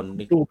Phone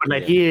ดูเป็นอะไร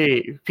ที่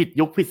ผิด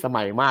ยุคผิดส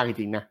มัยมากจ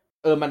ริงๆนะ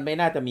มันไม่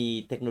น่าจะมี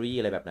เทคโนโลยี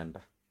อะไรแบบนั้นป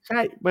ะใช่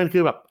มันคื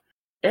อแบบ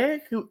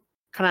คือ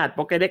ขนาดโป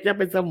เกเด็กจะ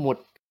เป็นสมุด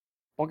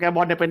โปเกม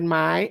อนจะเป็นไ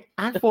ม้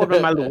Arc Phone มั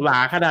นมาหรูหรา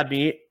ขนาด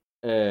นี้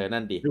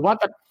นั่นดิหรือว่า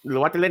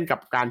จะเล่นกับ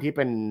การที่เ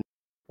ป็น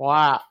เพราะว่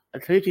า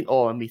ที่ชินโอ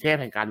มันมีเทพ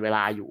แห่งการเวล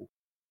าอยู่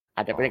อ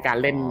าจจะเป็นการ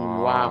เล่น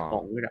ว่าขอ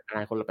งจากอ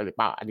นาคตไปหรือเ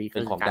ปล่าอันนี้เป็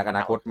นของจากอน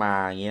าคตมา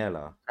อย่างเงี้ยเห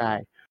รอใช่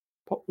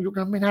เพราะยุค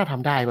นั้นไม่น่าท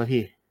ำได้ป่ะ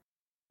พี่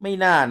ไม่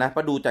น่านะพ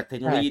อดูจากเทค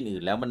โนโลยีอื่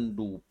นแล้วมัน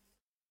ดู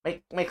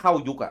ไม่เข้า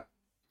ยุค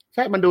ใ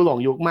ช่มันดูหลง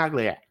ยุคมากเ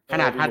ลยข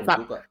นาดทัช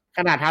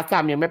ซั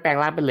มยังไม่แปลง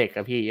ร่างเป็นเหล็ก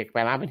พี่ยังแปล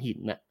งร่างเป็นหิน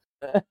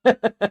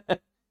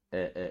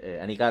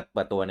อันนี้ก็เ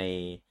ปิดตัวใน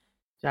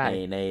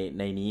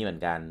นี้เหมือ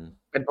นกัน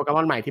เป็นโปเกม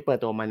อนใหม่ที่เปิด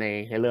ตัวมาใน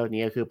เทเลอร์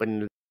นี้ก็คือเป็น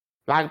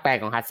ร่างแปลง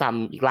ของทัชซัม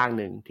อีกร่าง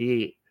หนึ่งที่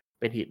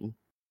เป็นหิน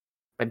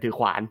เป็นถือ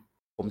ขวาน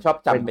ผมชอบ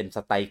จำเป็นส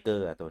ไตเกอ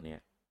ร์ตัวเนี้ย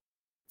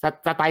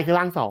สไตคือ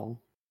ร่าง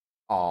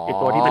2ไอ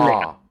ตัวที่เป็นเหล็ก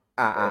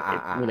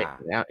มีเหล็ก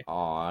แล้ว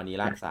นี่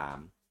ร่าง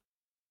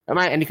3ไ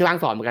ม่อันนี้คือร่าง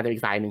2เหมือนกันแต่อี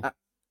กสายหนึ่ง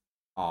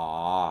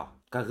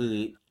ก็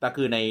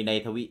คือใน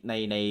ทวิ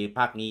ในภ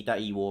าคนี้จะ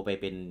อีโวไป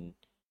เป็น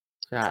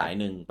สาย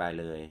หนึ่งไป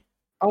เลย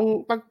ต้อง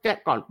แจ้ง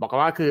ก่อนบอก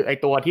ว่าคือไอ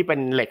ตัวที่เป็น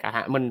เหล็กอะฮ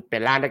ะมันเป็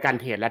นร่างด้วยการ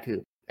เทรดและถือ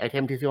ไอเท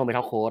มที่ชื่อว่าเม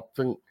ทัลโค้ด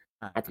ซึ่ง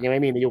อาจจะยังไ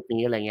ม่มีในยุค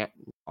นี้อะไรเงี้ย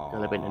ก็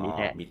เลยเป็นอันนี้แ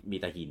ทนมี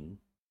แต่หิน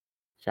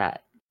ใช่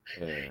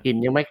หิน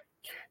ยังไม่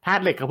ธา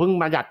ตุเหล็กเขาเพิ่ง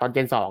มาจัดตอนเจ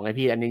น 2ไง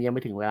พี่อันนี้ยังไ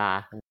ม่ถึงเวลา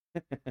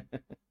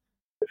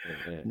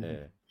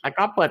แล้ว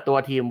ก็เปิดตัว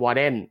ทีมวอร์เ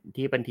ดน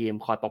ที่เป็นทีม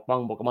คอยปกป้อง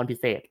โปเกมอนพิ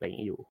เศษอะไรอย่าง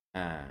นี้อยู่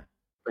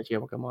เป็นเชีย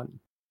ร์โปเกมอน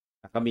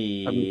แล้วก็มี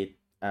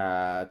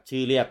ชื่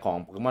อเรียกของ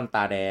โปเกมอนต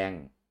าแดง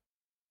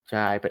ใ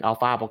ช่เป็นอัล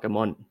ฟาโปเกม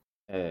อน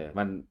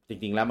มันจ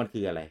ริงๆแล้วมันคื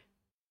ออะไร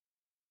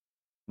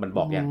มันบ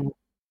อกยัง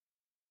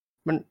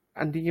มัน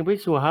อันที่ยังไม่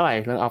ชัวร์เท่าไหร่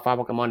เรื่องอัลฟาโ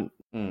ปเกมอน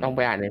ต้องไป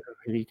อ่านใน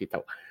รีจิต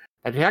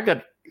แต่ถ้าเกิด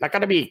แล้วก็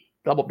จะมีอีก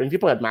ระบบหนึ่ง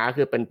ที่เปิดมา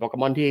คือเป็นโปเก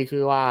มอนที่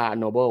ชื่อว่า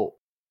โนเบิล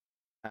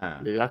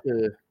หรือก็คือ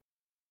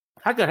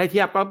ถ้าเกิดให้เที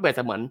ยบก็เปรียบเ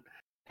สมือน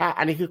ถ้า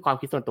อันนี้คือความ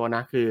คิดส่วนตัวน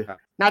ะคือ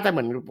น่าจะเห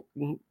มือน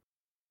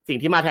สิ่ง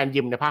ที่มาแทน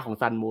ยิมในภาคของ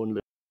ซันมูนหรื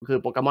อคือ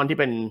โปเกมอนที่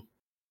เป็น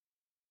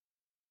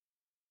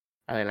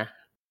อะไรนะ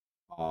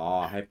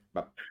ให้แบ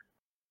บ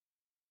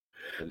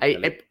ไอ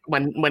เห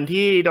มือน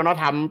ที่โดนัลด์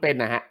ทรัมป์เป็น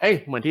นะฮะ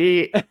เหมือน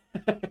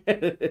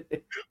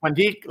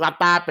ที่ลัต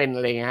ตาเป็นอ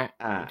ะไรเงี้ย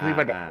ที่เ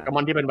ป็นโปเกม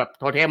อนที่เป็นแบบ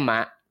โทเทมมา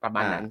ประม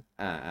าณนั้น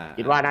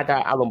คิดว่าน่าจะ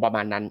อารมณ์ประม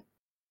าณนั้น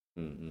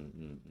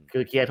คื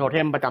อเคลียร์โทเท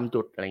มประจำ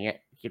จุดอะไรเงี้ย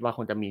คิดว่าค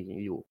งจะมี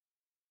อยู่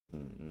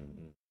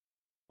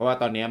เพราะว่า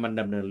ตอนนี้มัน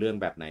ดำเนินเรื่อง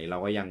แบบไหนเรา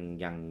ก็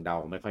ยังเดา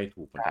ไม่ค่อย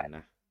ถูกเหมือนกันน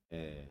ะ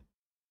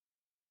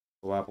เ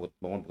พราะว่าป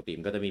กติ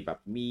มันก็จะมีแบบ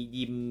มี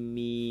ยิม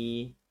มี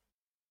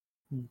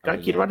ก็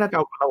คิดว่าถ้าจะเ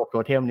อาระบบโท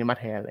เทมนี้มา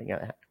แทนอะไรเงี้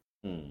ยนะฮะ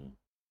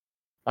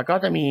แล้วก็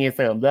จะมีเ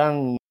สริมเรื่อง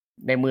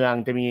ในเมือง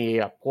จะมี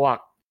แบบพวก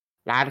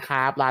ร้านค้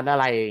าร้านอะ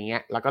ไรอย่างเงี้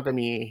ยแล้วก็จะ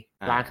มี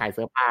ร้านขายเ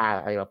สื้อผ้า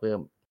อะไรมาเพิ่ม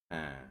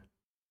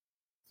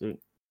ซึ่ง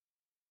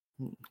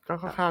ก็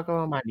คร่าวๆก็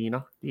ประมาณนี้เน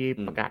าะที่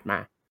ประกาศมา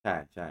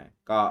ใช่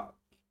ก็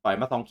ปล่อย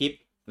มา2คลิป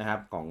นะครับ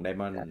ของ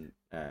Diamond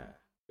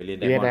เป็นเรียน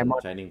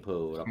Diamond Shining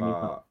Pearl แล้วก็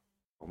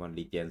ของมัน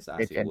Legends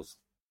Arceus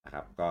นะค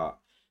รับก็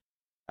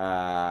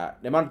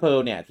Diamond Pearl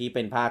เนี่ยที่เ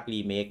ป็นภาครี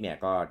เมคเนี่ย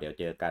ก็เดี๋ยว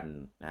เจอกัน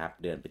นะครับ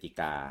เดือนพฤศจิ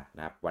กายนน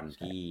ะครับวัน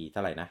ที่เท่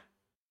าไหร่นะ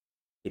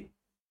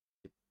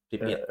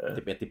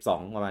11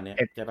 12ประมาณนี้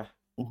ใช่ปะ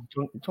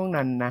ช่วง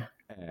นั้นนะ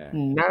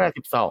น่าจะ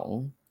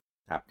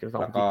12ครับ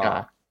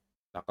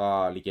แล้วก็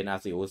Legend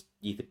Arceus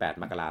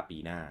 28 มกราคมปี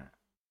หน้า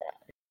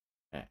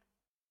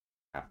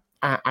ครับ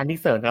อันนี้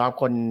เสริมสำหรับ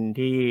คน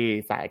ที่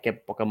สายเก็บ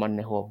โปเกมอนใ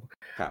นโฮม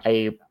ไอ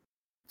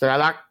สัญ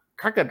ลักษณ์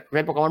ถ้าเกิดเ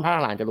ล่นโปเกมอนภาค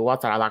หลังจะรู้ว่า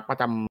สัญลักษณ์ประ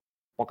จ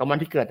ำโปเกมอน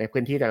ที่เกิดใน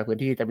พื้นที่แต่ละพื้น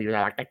ที่จะมีสัญ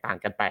ลักษณ์แตกต่าง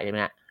กันไปใช่ไหม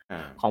ฮะ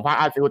ของภาค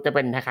อาร์เซอุสจะเ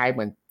ป็นคล้ายๆเห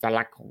มือนสัญ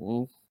ลักษณ์ของ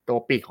ตัว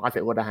ปีกของอาร์เซ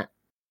อุสนะฮะ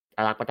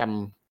สัญลักษณ์ประจ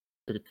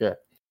ำจุดเกิด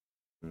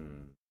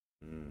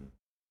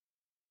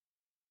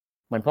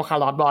เหมือนพวกคา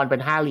ร์ลอสบอลเป็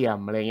น5เหลี่ยม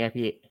อะไรเงี้ย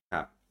พี่ค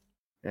รับ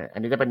อัน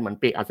นี้จะเป็นเหมือน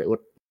ปีกอาร์เซอุส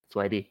ส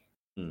วยดี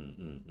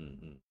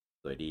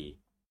สวยดี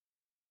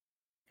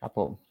ครับผ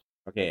ม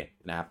โอเค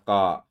นะครับก็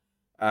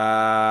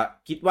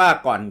คิดว่า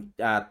ก่อน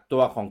ตั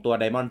วของตัว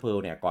Diamond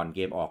Pearl เนี่ยก่อนเก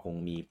มออกคง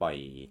มีปล่อย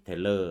เทรล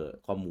เลอร์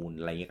ข้อมูล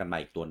อะไรเงี้ยกันมา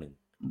อีกตัวหนึ่ง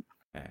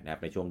นะครับ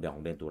ในช่วงเดือนข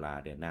องเดือนตุลา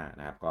เดือนหน้า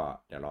นะครับก็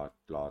เดี๋ยว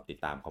รอติด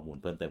ตามข้อมูล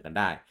เพิ่มเติมกัน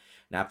ได้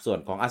นะครับส่วน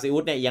ของ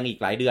Arceus เนี่ยยังอีก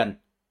หลายเดือน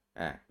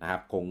นะครั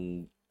บ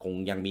คง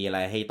ยังมีอะไร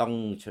ให้ต้อง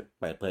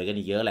เปิดเผยกัน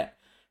อีกเยอะแหละ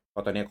เพรา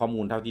ะตอนนี้ข้อ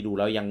มูลเท่าที่ดู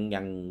แล้ว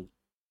ยัง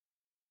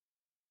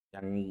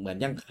เหมือน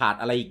ยังขาด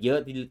อะไรอีกเยอะ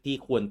ที่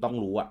ควรต้อง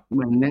รู้เห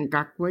มือนยัง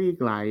กักไว้อีก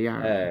หลายอย่า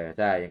ง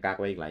ใช่ยังกัก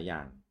ไว้อีกหลายอย่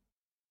าง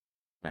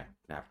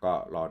นะครับก็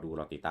ร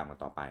อติดตามกัน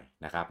ต่อไป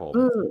นะครับผม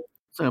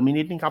เสริม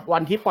นิดนึงครับวั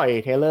นที่ปล่อย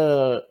เทรลเลอ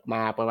ร์ม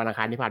าเป็นวันอังค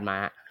ารที่ผ่านมา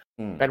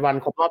เป็นวัน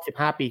ครบรอบ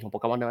15 ปีของโป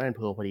เกมอนไดมอนด์เ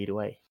พร์ลพอดีด้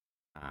วย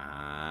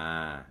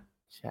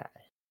ใช่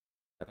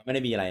แต่ก็ไม่ไ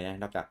ด้มีอะไรนะ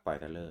นอกจากปล่อย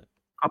เทรลเลอร์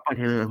ก็ปล่อยเ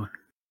ทรลเลอร์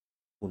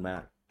คุณมา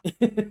ก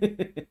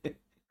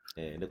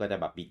นึกว่าจะ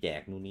แบบมีแจ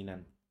กนู่นนี่นั่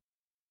น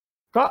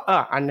ก็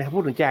อันนี้พู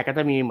ดถึงแจกก็จ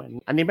ะมีเหมือน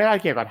อันนี้ไม่ได้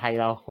เกี่ยวกับไทย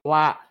เราเพราะ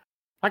ว่า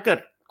ถ้าเกิด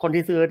คน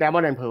ที่ซื้อ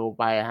Diamond and Pearl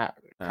ไปฮะ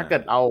ถ้าเกิ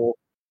ดเอา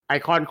ไอ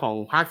คอนของ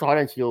ภาค Sword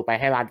and Shield ไป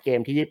ให้ร้านเก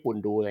มที่ญี่ปุ่น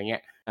ดูอะไรเงี้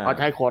ยเขาจ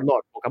ะให้โค้ดโหล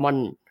ดโปเกมอน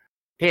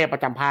เทพปร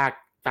ะจำภาค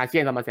ซาเชี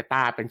ยนซามาเซต้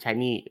าเป็นชาย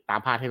นี่ตาม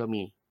ภาคที่เรา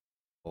มี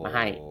มาใ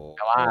ห้แ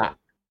ต่ว่า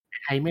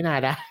ไทยไม่น่า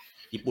ได้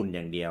ญี่ปุ่นอ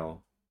ย่างเดียว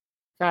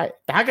ใช่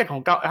แต่ถ้าเกิด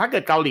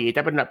เกาหลีจ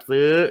ะเป็นแบบ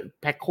ซื้อ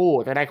แพ็คคู่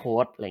จะได้โค้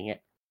ดอะไรเงี้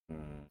ย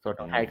ส่วน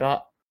ของไทยก็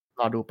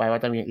รอดูไปว่า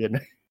จะมีอย่างอื่น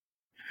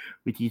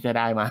วิธีจะไ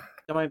ด้มา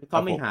ทำไมเข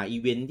าไม่หาอี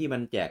เวนท์ที่มั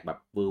นแจกแบบ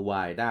เวอร์ไว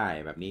ด์ได้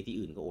แบบนี้ที่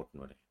อื่นก็อดห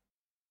มดเลย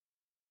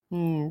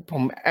ผ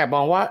มแอบม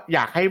องว่าอย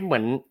ากให้เหมื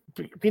อน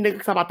พี่นึก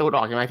สปาตูนอ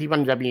อกใช่ไหมที่มั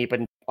นจะมีเป็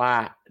นว่า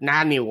หน้า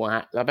นิวฮ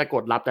ะแล้วไปก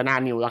ดรับจะหน้า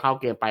นิวแล้วเข้า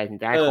เกมไปถึง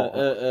จะได้ของ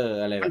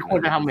อะไรมันควร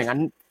จะทำอย่างนั้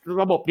น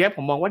ระบบเนี้ยผ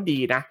มมองว่าดี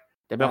นะ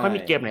แต่ไม่ค่อยมี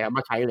เกมไหนเอา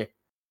มาใช้เลย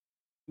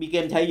มีเก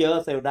มใช้เยอะ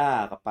เซลดา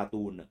กับปา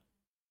ตูน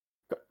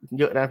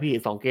เยอะนะพี่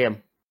2 เกม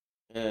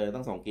ต้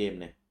อง2 เกม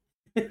เนี่ย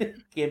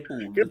เกมปู่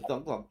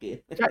2 เกม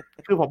ใช่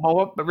คือผมมอง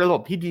ว่าเป็นระบ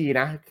บที่ดี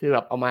นะคือแบ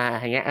บเอามา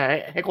อย่างเงี้ย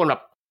ให้คนแบ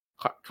บ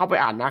เข้าไป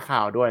อ่านหน้าข่า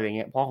วด้วยอะไรเ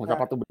งี้ยเพราะของส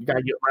ปาตูนได้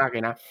เยอะมากเล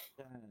ยนะใ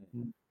ช่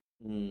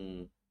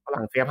ห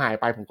ลังเซฟหาย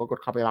ไปผมก็กด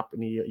เข้าไปรับอั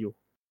นนี้เยอะอยู่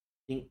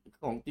จริ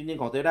ง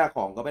ของเซลดาข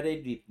องก็ไม่ได้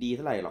ดีเ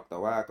ท่าไหร่หรอกแต่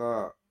ว่าก็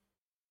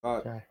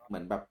เหมื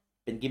อนแบบ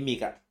เป็นกิมมิก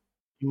อะ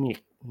กิมมิก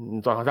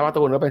ส่วนของซาบา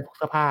ตูนก็เป็นเ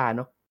สื้อผ้าเ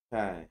นาะใ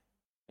ช่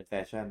เป็นแฟ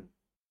ชั่น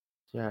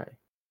ใช่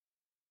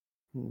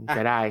จ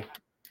ะได้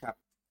ครับ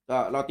ก็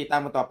เราติดตา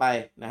มกันต่อไป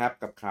นะครับ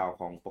กับข่าว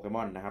ของโปเกม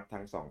อนนะครับ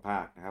ทั้ง2ภา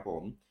คนะครับผ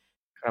ม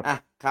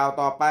ข่าว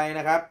ต่อไปน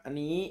ะครับอัน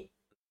นี้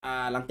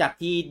หลังจาก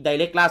ที่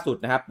Direct ล่าสุด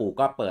นะครับปู่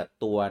ก็เปิด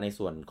ตัวใน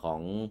ส่วนขอ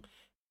ง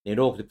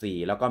Nintendo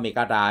 64แล้วก็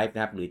Mega Drive น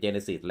ะครับหรือ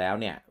Genesis แล้ว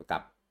เนี่ยกั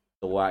บ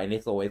ตัว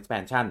NSO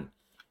Expansion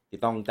ที่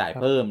ต้องจ่าย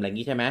เพิ่มอะไรอย่าง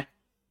นี้ใช่ไหม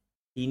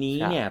ทีนี้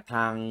เนี่ยท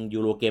าง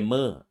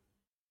Eurogamer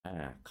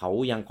เขา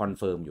ยังคอน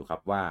เฟิร์มอยู่ครั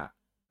บว่า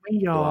ไม่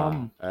ยอม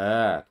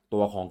ตั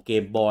วของ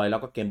Game Boy แล้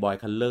วก็ Game Boy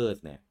Color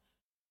เนี่ย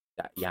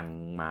จะยัง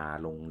มา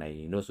ลงใน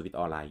Nintendo Switch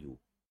Online อยู่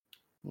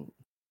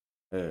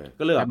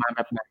ก็เลยมาแ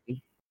บบไหน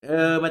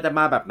มันจะม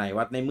าแบบไหนว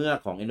ะในเมื่อ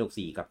ของ N64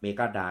 กับ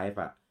Mega Drive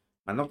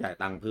มันต้องจ่าย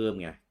ตังค์เพิ่ม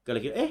ไงก็เล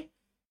ยคิด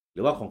ห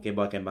รือว่าของ Game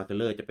Boy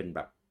Color จะเป็นแบ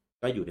บ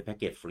ก็อยู่ในแพ็ก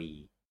เกจฟรี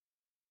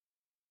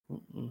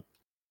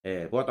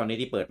เพราะว่าตอนนี้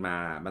ที่เปิดมา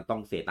มันต้อ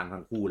งเสียตังค์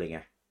ทั้งคู่เลยไง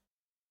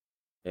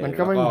มัน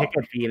ก็ไม่มีแพ็กเก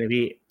จฟรีเลย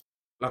พี่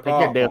แล้วก็แพ็ก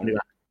เกจเดิมดีก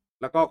ว่า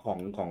แล้วก็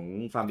ของ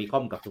ฟาร์มิคอ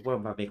มกับซูเปอร์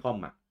ฟาร์มิคอม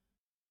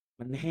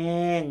มันแ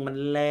ห้งมัน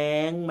แร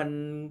งมัน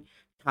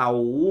เฉา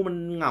มัน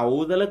เหงา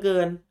ซะเหลือเกิ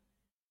น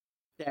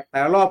แจกแต่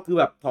ละรอบคือ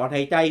แบบถอนห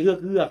ายใจเฮื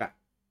อก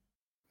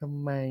ท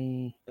ำไม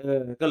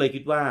ก็เลย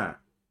คิดว่า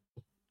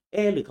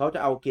หรือเขาจะ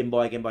เอาเกมบ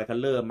อยคัล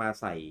เลอร์มา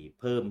ใส่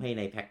เพิ่มให้ใ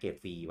นแพ็กเกจ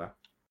ฟรีวะ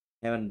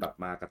ให้มันแบบ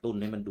มากระตุ้น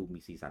ให้มันดูมี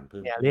สีสันเพิ่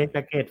มอย่าเรียกแ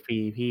พ็กเกจฟรี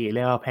พี่เ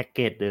รียกว่าแพ็กเก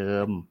จเดิ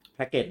ม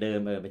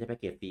ไม่ใช่แพ็ก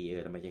เกจฟรี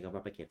ทำไมใช้คำว่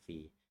าแพ็กเกจฟรี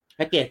แ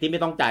พ็กเกจที่ไม่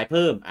ต้องจ่ายเ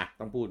พิ่ม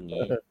ต้องพูดอย่าง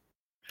นี้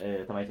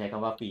ทำไมใช้ค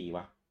ำว่าฟรีว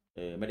ะ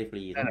ไม่ได้ฟ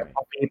รีพ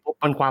อฟรีปุ๊บ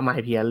มันความหมาย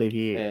เพี้ยนเลย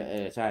พี่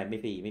ใช่ไม่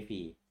ฟ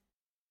รี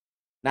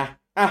นะ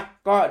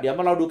ก็เดี๋ยว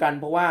มาเราดูกัน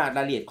เพราะว่าร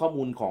ายละเอียดข้อ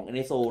มูลของ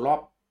NSO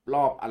ร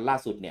อบอันล่า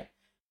สุดเนี่ย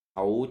เข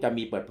าจะ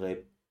มีเปิดเผย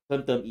เพิ่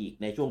มเติมอีก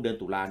ในช่วงเดือน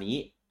ตุลานี้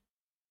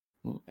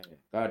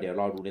ก็เดี๋ยว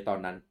รอดูในตอน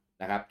นั้น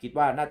นะครับคิด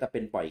ว่าน่าจะเป็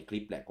นปล่อยคลิ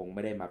ปแหละคงไ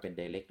ม่ได้มาเป็น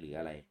Direct หรือ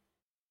อะไร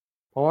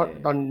เพราะว่า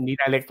ตอนนี้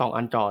Direct 2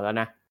 อันจอแล้ว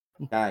นะ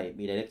ใช่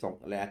มี Direct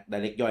 2และ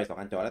Direct ย่อย2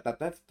อันจอแล้วแต่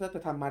ถ้าจะ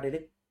ทำมา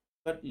Direct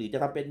ก็หรือจะ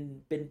ทำเ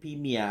ป็นพรี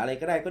เมียร์อะไร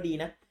ก็ได้ก็ดี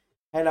นะ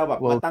ให้เราแบบ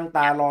มาตั้งต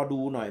ารอดู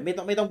หน่อยไม่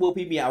ต้องเวอร์พ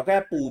รีเมียร์เอาแค่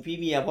ปู่พรี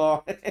เมียร์พอ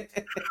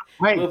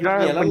ไม่เวอร์พรีเ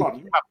มียร์แล้วหลอน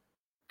แบบ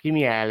พรีเ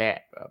มียร์แหละ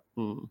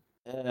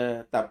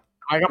แต่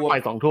ไม่ก็ปล่อ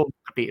ย2 ทุ่มป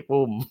กติ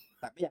ปุ้ม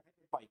แต่ไม่อยากใ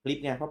ห้ปล่อยคลิป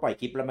ไงเพราะปล่อย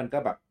คลิปแล้วมันก็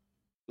แบบ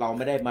เราไ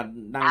ม่ได้มา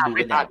นั่งดู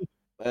กันอย่าง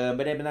ไ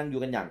ม่ได้มานั่งดู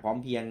กันอย่างพร้อม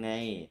เพรียงไง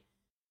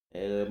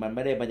มันไ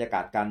ม่ได้บรรยาก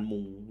าศการมุ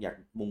งอยาก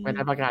มุงไม่ไ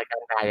ด้ประกาศกา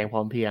รด่าอย่างพร้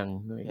อมเพรียง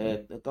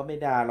ก็ไม่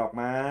ด่าหรอก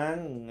มั้ง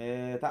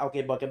ถ้าเอาเก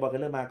มบอลกัน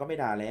เริ่มมาก็ไม่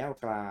ด่าแล้ว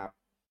กราบ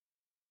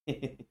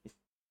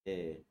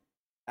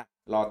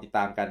รอติดต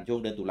ามกันช่วง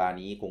เดือนตุลา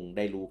นี้คงไ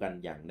ด้รู้กัน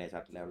อย่างแน่ชั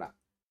ดแล้วล่ะ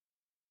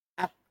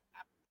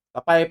ต่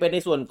อไปเป็นใน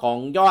ส่วนของ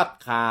ยอด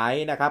ขาย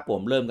นะครับผ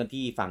มเริ่มกัน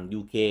ที่ฝั่ง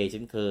UK เ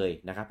ช่นเคย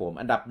นะครับผม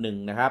อันดับ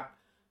1นะครับ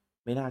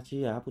ไม่น่าเ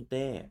ชื่อครับคุณเ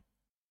ต้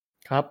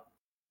ครับ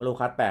โล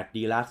คัส8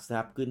 Deluxe ค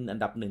รับขึ้นอัน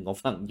ดับ1ของ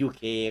ฝั่ง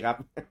UK ครับ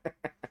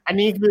อัน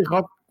นี้คือเขา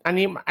อัน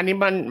นี้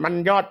มัน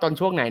ยอดตอน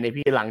ช่วงไหนใน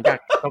พี่หลังจาก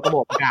เขากระบ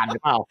อกประกาศหรื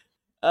อเปล่า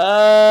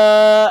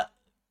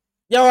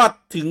ยอด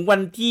ถึงวั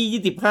นที่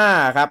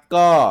25ครับ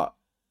ก็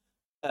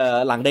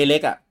หลังไดเร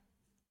ก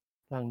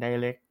หลังได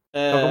เรก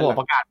เขาก็บอก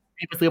ประกาศ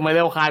พี่ไปซื้อมาเ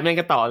ร็วคายแม่ง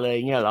ก็ต่อเลยเ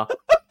งี้ยเหรอ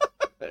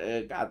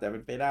ก็อาจจะเป็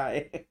นไปได้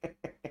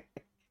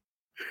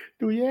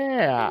ดูแย่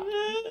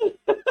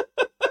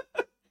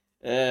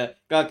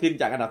ก็ขึ้น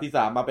จากอันดับที่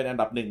3มาเป็นอัน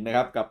ดับ1นะค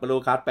รับกับ Mario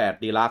Kart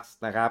 8 Deluxe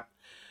นะครับ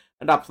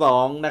อันดับ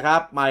2นะครั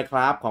บ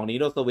Minecraft ของ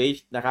Nintendo Switch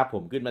นะครับผ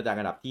มขึ้นมาจาก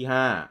อันดับที่5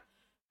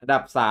อันดั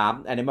บ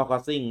3 Animal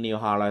Crossing New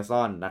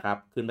Horizon นะครับ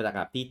ขึ้นมาจากอั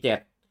นดับที่7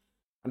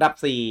อันดับ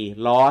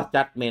4 Lost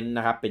Judgment น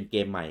ะครับเป็นเก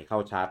มใหม่เข้า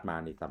ชาร์ตมา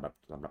ในสำ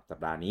หรับสัป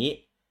ดาห์นี้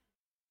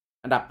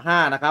อันดับ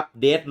5นะครับ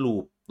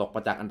Deathloop ตกม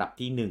าจากอันดับ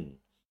ที่1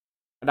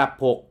อันดับ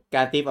6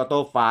 Grand Theft Auto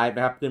 5น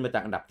ะครับขึ้นมาจา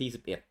กอันดับที่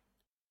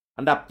11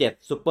อันดับ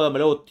7 Super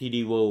Mario 3D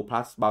World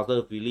Plus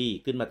Bowser Fury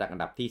ขึ้นมาจากอั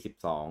นดับที่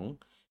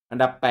12อัน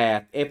ดับ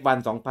8 F1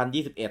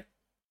 2021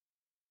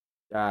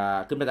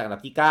ขึ้นมาจากอันดั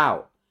บที่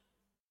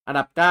9อัน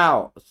ดับ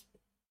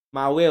9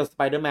 Marvel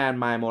Spider-Man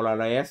Miles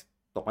Morales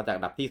ตกมาจาก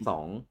อันดับที่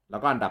2แล้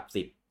วก็อันดับ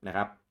10นะค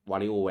รับ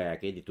WarioWare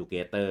Get It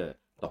Together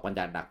ตกมาจ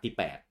ากอันดับที่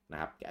8นะ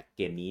ครับเ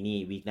กมนี้นี่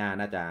วีคหน้า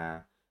น่า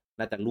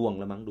จะล่วง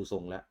แล้วมั้งดูทร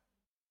งแล้ว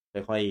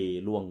ค่อย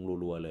ๆล่วง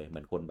รัวๆเลยเหมื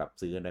อนคนแบบ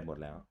ซื้อกันได้หมด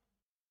แล้ว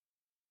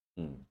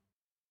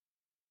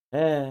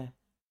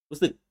รู้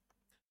สึก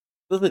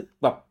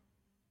แบบ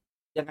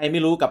ยังไงไ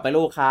ม่รู้กับไมโล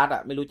คาร์ด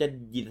ไม่รู้จะ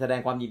แสดง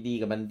ความยินดี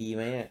กับมันดีไ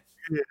หมเ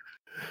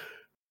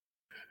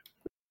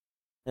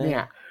นี่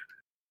ย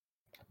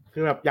คื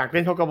อแบบอยากเ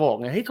ล่นโชกโบก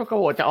ไงเฮ้ยโชก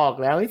โบจะออก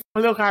แล้ว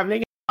เร็วคายเล่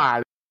นป่า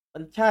มั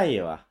นใช่เห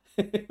รอ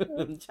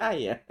มันใช่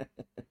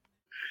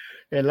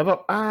เห็นแล้วแบ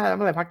บเ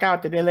มื่อไหร่ภาค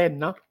 9จะได้เล่น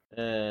เนาะ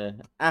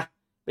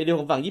ไปดูข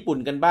องฝั่งญี่ปุ่น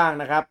กันบ้าง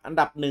นะครับอัน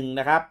ดับ1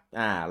นะครับ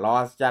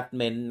Lost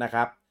Judgment นะค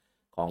รับ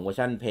ของเวอร์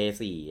ชัน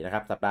PS4 นะค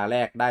รับสัปดาห์แร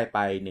กได้ไป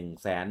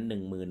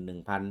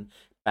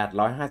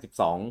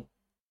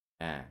 111,852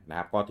 นะค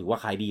รับก็ถือว่า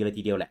ขายดีเลย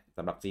ทีเดียวแหละส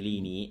ำหรับซีรี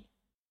ส์นี้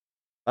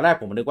ตอนแรก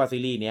ผมนึกว่าซี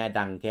รีส์นี้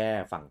ดังแค่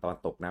ฝั่งตะวัน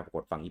ตกนะปราก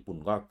ฏฝั่งญี่ปุ่น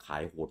ก็ขา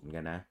ยโหดเหมือน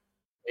กันนะ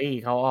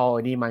เขาเอา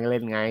นี่มาเ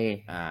ล่นไง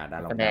ดา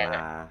รา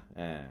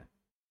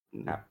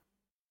ครับ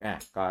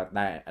ก็ไ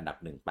ด้อันดับ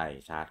1ไป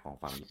ชาร์ตของ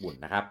ฝั่งญี่ปุ่น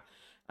นะครับ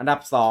อันดับ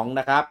2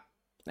นะครับ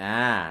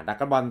ดัก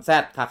กอนบอล Z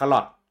คาคาล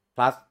อต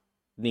plus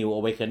New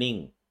Awakening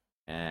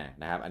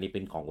นะครับอันนี้เป็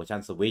นของเวอร์ชั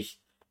น Switch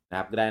นะค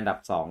รับได้อันดับ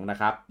2นะ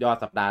ครับยอด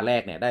สัปดาห์แร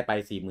กเนี่ยได้ไป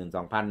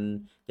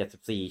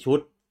 42,074 ชุด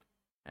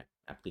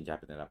ขึ้นชาร์ต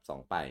เป็นอันดับ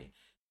2ไป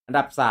อัน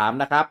ดับ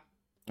3นะครับ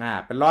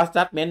เป็น Lost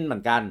Judgment เหมื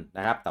อนกันน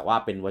ะครับแต่ว่า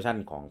เป็นเวอร์ชัน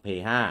ของ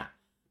PS5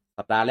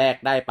 สัปดาห์แรก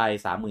ได้ไป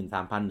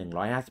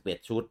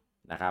 33,151 ชุด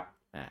นะครับ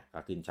ก็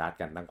ขึ้นชาร์ต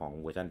กันทั้งของ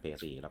เวอร์ชัน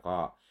PS4 แล้วก็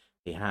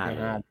PS5 เล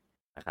ย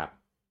นะครับ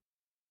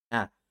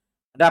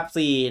อันดับ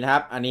4นะครั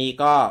บอันนี้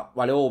ก็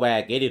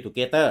WarioWare Get It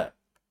Together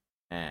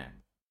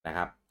นะค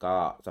รับก็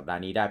สัปดา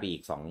ห์นี้ได้ไปอี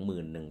ก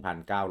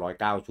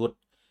 21,909 ชุด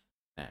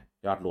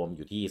ยอดรวมอ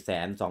ยู่ที่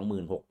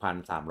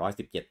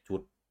 126,317 ชุ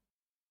ด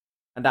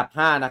อันดับ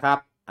5นะครับ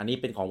อันนี้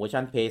เป็นของเวอร์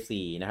ชัน PS4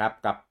 นะครับ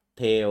กับ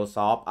Tales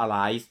of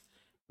Arise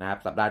นะครับ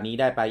สัปดาห์นี้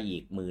ได้ไปอี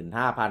ก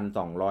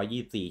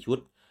 15,224 ชุด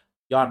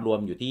ยอดรวม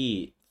อยู่ที่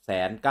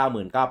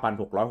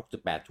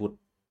 199,668 ชุด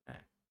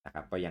นะค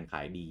รับก็ยังข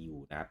ายดีอยู่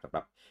นะครับสำห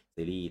รับ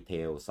ซีรีส์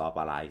Tales of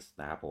Arise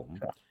นะครับผม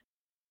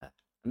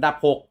อันดับ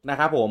6นะ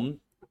ครับผม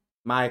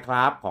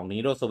Minecraft ของ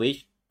Nintendo Switch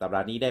สัปด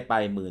าห์นี้ได้ไป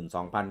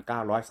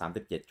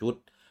 12,937 ชุด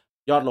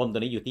ยอดรวมตัว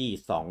นี้อยู่ที่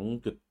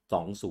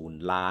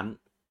 2.20 ล้าน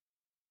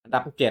อันดั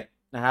บ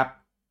7นะครับ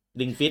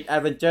Ring Fit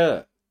Adventure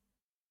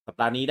สัป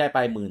ดาห์นี้ได้ไป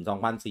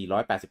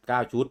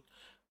 12,489 ชุด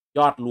ย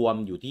อดรวม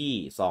อยู่ที่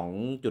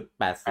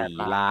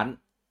 2.84 ล้าน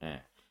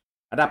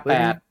อันดับ8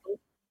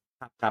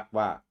ครับ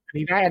ว่าอัน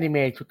นี้ได้อนิเม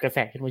ะชุดกระแส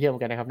ขึ้นมาเยอะเหมือ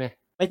นกันนะครับเนี่ย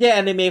ไม่ใช่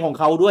อนิเมะของ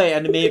เขาด้วยอ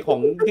นิเมะขอ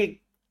ง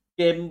เ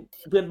กม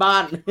เพื่อนบ้า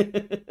น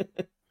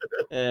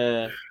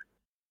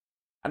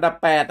อันดับ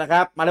8นะค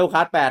รับ Mario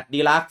Kart 8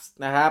 Deluxe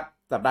นะครับ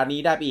สัปดาห์นี้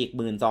ได้ไปอีก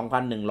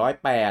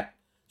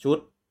 12,108 ชุด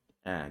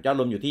ยอด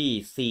รวมอยู่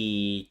ที่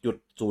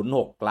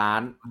 4.06 ล้า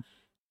น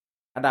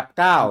อันดับ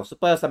9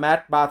 Super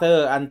Smash Bros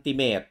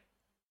Ultimate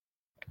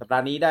สัปดา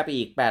ห์นี้ได้ไป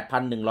อีก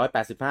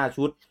 8,185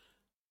 ชุด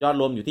ยอด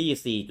รวมอยู่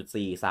ที่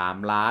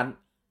 4.43 ล้าน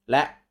แล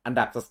ะอัน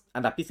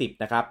ดับที่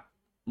10นะครับ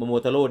โมโม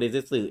โทโร่เด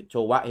ซึสึโช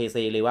วะเฮเซ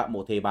เรวะโม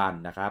เทบัน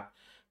นะครับ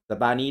สัป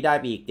ดาห์นี้ได้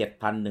ไปอีก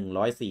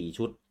 7,104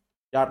 ชุด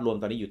ยอดรวม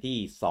ตอนนี้อยู่ที่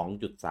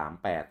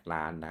 2.38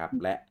 ล้านนะครับ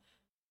และ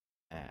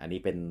อันนี้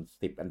เป็น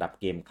10อันดับ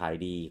เกมขาย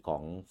ดีขอ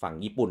งฝั่ง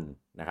ญี่ปุ่น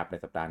นะครับใน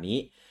สัปดาห์นี้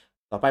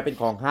ต่อไปเป็น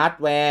ของฮาร์ด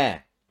แวร์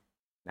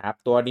นะครับ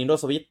ตัว Nintendo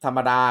Switch ธรรม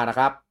ดานะ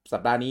ครับสั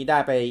ปดาห์นี้ได้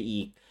ไป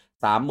อีก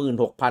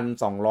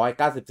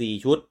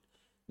 36,294 ชุด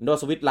Nintendo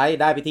Switch Lite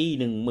ได้ไปที่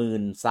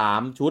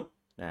 13,000 ชุด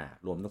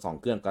รวมทั้ง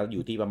2เครื่องก็อ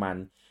ยู่ที่ประมาณ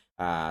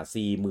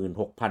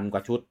46,000 กว่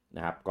าชุดน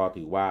ะครับก็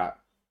ถือว่า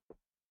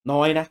น้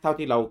อยนะเท่า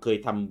ที่เราเคย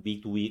ทำ week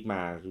to week ม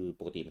าคือ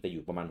ปกติมันจะอ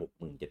ยู่ประมาณ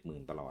 60,000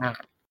 70,000 ตลอด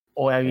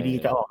OLED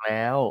จะออกแ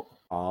ล้ว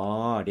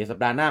เดี๋ยวสัป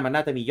ดาห์หน้ามันน่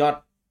าจะมียอด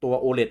ตัว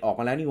OLED ออก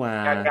มาแล้วนี่ว่า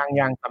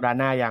ยังสัปดาห์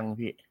หน้ายัง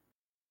พี่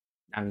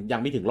ยัง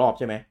ไม่ถึงรอบใ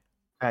ช่ไหม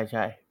ใ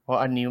ช่เพราะ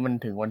อันนี้มัน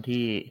ถึงวัน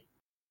ที่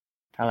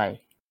เท่าไหร่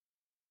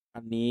อั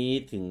นนี้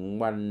ถึง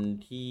วัน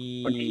ที่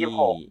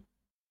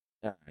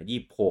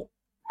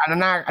26อ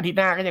าทิตย์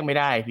หน้าก็ยังไม่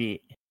ได้พี่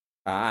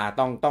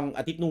ต้อง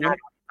อาทิตย์นู้น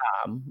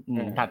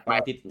3ถัดไป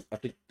อาทิต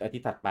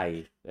ย์ถัดไป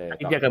อา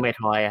ทิตย์เดียวกับเม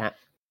ทรอยฮะ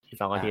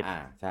2 อาทิตย์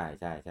ใช่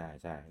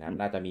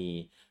น่าจะมี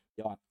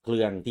ยอดเค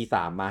รื่องที่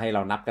3มาให้เร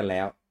านับกันแ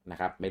ล้วนะ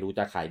ครับไม่รู้จ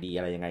ะขายดีอ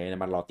ะไรยังไง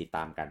มารอติดต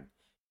ามกัน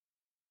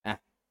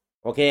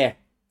โอเค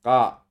ก็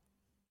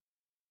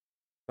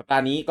สัปดา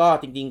ห์นี้ก็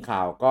จริงๆข่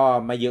าวก็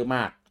ไม่เยอะม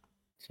าก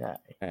ใช่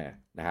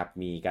นะครับ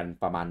มีกัน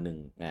ประมาณหนึ่ง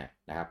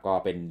นะครับก็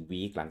เป็น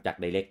วีคหลังจาก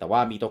ไดเรกแต่ว่า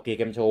มีโตเกียว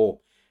เกมโชว์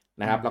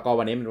นะครับแล้วก็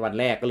วันนี้เป็นวัน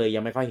แรกก็เลยยั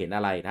งไม่ค่อยเห็นอ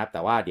ะไรนะครับแ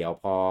ต่ว่าเดี๋ยว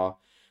พอ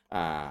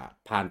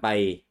ผ่านไป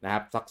นะค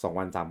รับสัก2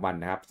 วัน 3 วัน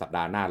นะครับสัปด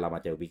าห์หน้าเราม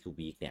าเจอ week to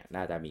week เนี่ย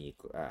น่าจะมี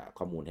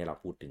ข้อมูลให้เรา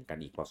พูดถึงกัน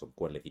อีกพอสมค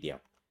วรเลยทีเดียว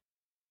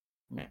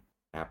น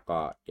ะครับก็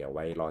เดี๋ยวไ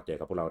ว้รอเจอ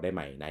กับพวกเราได้ให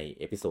ม่ใน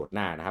เอพิโซดห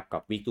น้านะครับกั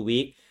บ week to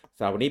week ส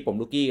ำหรับวันนี้ผม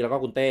ลูกี้แล้วก็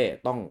คุณเต้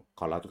ต้อง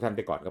ขอลาทุกท่านไ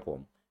ปก่อนครับผม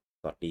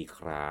สวัสดีค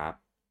รับ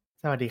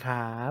สวัสดีค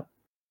รับ